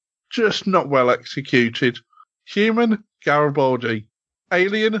 just not well executed. Human, Garibaldi.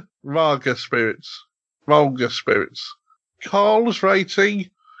 Alien, Raga Spirits. Carl's rating,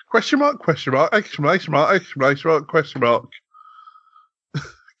 question mark, exclamation mark.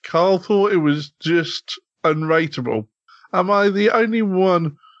 Carl thought it was just unrateable. Am I the only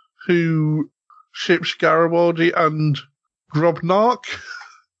one who ships Garibaldi and Grobnark?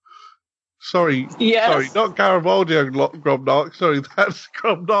 Sorry. Yes. Sorry, not Garibaldi and Grobnark. Sorry, that's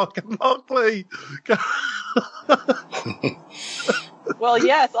Grobnark and Lockley. Well,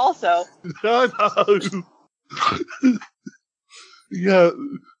 yes, also. I know. Yeah,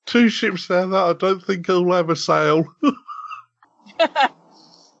 2 ships there that I don't think will ever sail.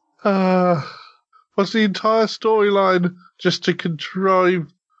 Was the entire storyline just to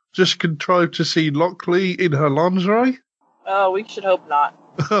contrive to see Lockley in her lingerie? Oh, we should hope not.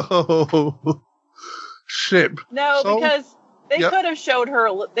 Oh, ship. No, because they could have showed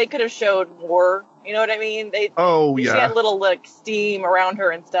her. They could have showed more. You know what I mean? She had little like steam around her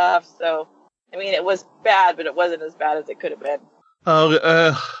and stuff. So, I mean, it was bad, but it wasn't as bad as it could have been.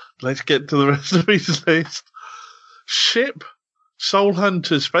 Let's get to the rest of his list. Ship, Soul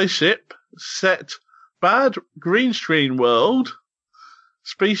Hunter spaceship, set, bad green screen world.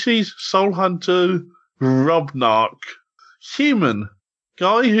 Species, Soul Hunter, Grobnark. Human,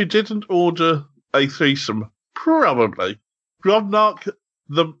 guy who didn't order a threesome. Probably. Grobnark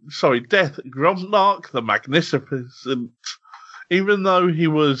Grobnark the Magnificent. Even though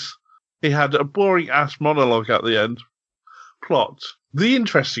he had a boring ass monologue at the end. Plot, the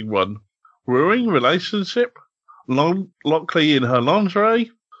interesting one. Wooing relationship. Lockley in her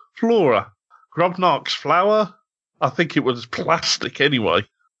lingerie. Flora, Grobnark's flower. I think it was plastic anyway.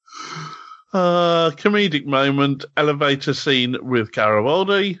 Comedic moment, elevator scene with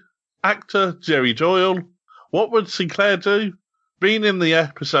Garibaldi. Actor, Jerry Doyle. What would Sinclair do? Been in the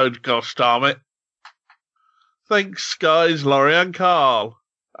episode, gosh darn it. Thanks, guys, Laurie and Carl.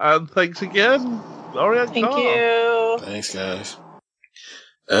 And thanks again, Laurie and Carl. Thank you. Thanks, guys.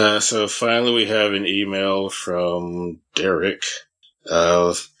 So finally we have an email from Derek.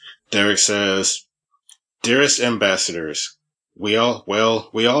 Derek says, Dearest ambassadors, we all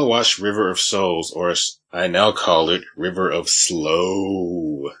watched River of Souls, or as I now call it, River of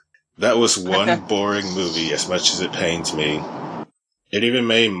Slow. That was one boring movie, as much as it pains me. It even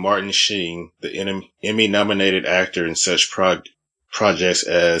made Martin Sheen, the Emmy-nominated actor in such projects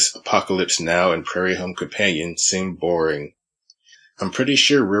as Apocalypse Now and Prairie Home Companion, seem boring. I'm pretty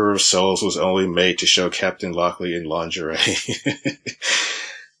sure River of Souls was only made to show Captain Lockley in lingerie.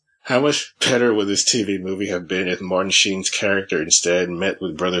 How much better would this TV movie have been if Martin Sheen's character instead met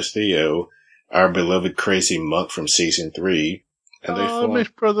with Brother Theo, our beloved crazy monk from season 3, and miss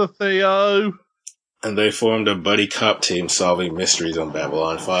Brother Theo. And they formed a buddy cop team solving mysteries on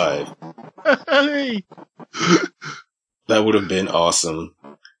Babylon 5. Hey! That would have been awesome.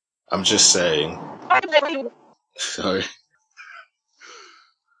 I'm just saying. Sorry.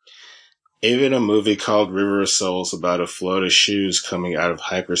 Even a movie called River of Souls about a float of shoes coming out of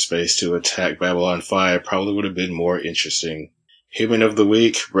hyperspace to attack Babylon 5 probably would have been more interesting. Human of the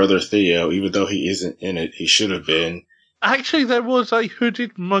Week, Brother Theo, even though he isn't in it, he should have been. Actually, there was a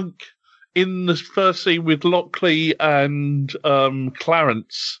hooded monk in the first scene with Lockley and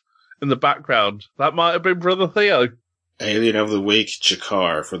Clarence in the background. That might have been Brother Theo. Alien of the Week,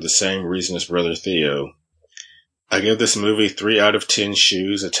 Jakar, for the same reason as Brother Theo. I give this movie 3 out of 10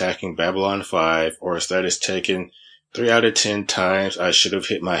 shoes attacking Babylon 5, or as that is taken, 3 out of 10 times I should have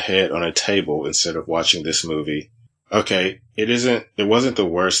hit my head on a table instead of watching this movie. Okay, it wasn't the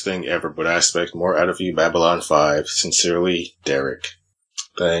worst thing ever, but I expect more out of you, Babylon 5. Sincerely, Derek.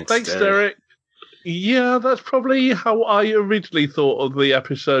 Thanks, Derek. Yeah, that's probably how I originally thought of the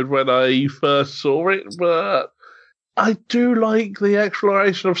episode when I first saw it, but I do like the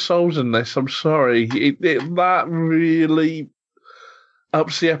exploration of souls in this. I'm sorry. That really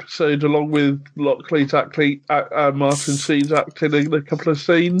ups the episode along with Lockley's acting, Martin Sheen's acting in a couple of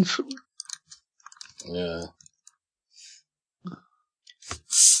scenes. Yeah.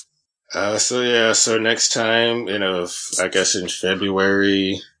 So next time, I guess in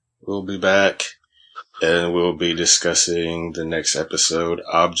February, we'll be back and we'll be discussing the next episode,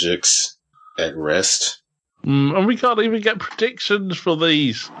 Objects at Rest. And we can't even get predictions for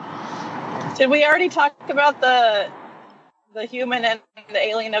these. Did we already talk about the human and the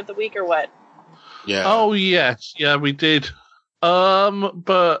alien of the week or what? Yeah. Oh, yes. Yeah, we did.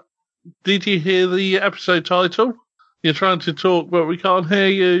 But did you hear the episode title? You're trying to talk, but we can't hear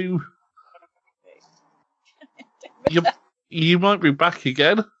you. You might be back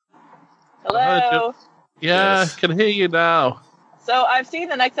again. Hello? Yeah, Yes. Can hear you now. So I've seen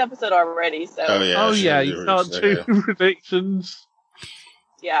the next episode already, so... Oh, yeah. You can't do predictions.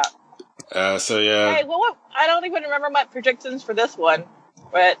 Yeah. Hey, well, what? I don't even remember my predictions for this one,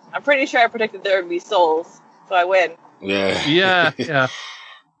 but I'm pretty sure I predicted there would be souls, so I win. Yeah. Yeah.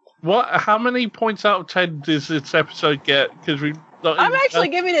 How many points out of 10 does this episode get? Because I'm actually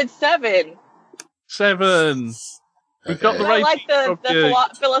giving it 7. 7. We've got the I rating like the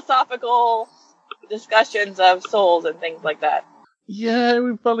philosophical discussions of souls and things like that. Yeah,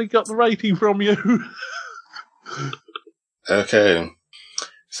 we've finally got the rating from you. Okay.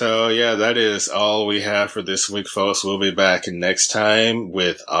 So, yeah, that is all we have for this week, folks. We'll be back next time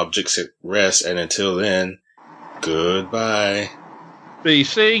with Objects at Rest, and until then, goodbye. Be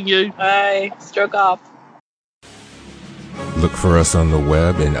seeing you. Bye. Stroke off. Look for us on the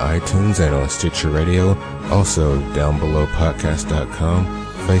web in iTunes and on Stitcher Radio. Also, downbelowpodcast.com,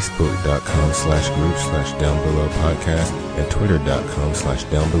 facebook.com/group/downbelowpodcast, and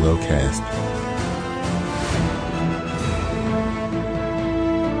twitter.com/downbelowcast.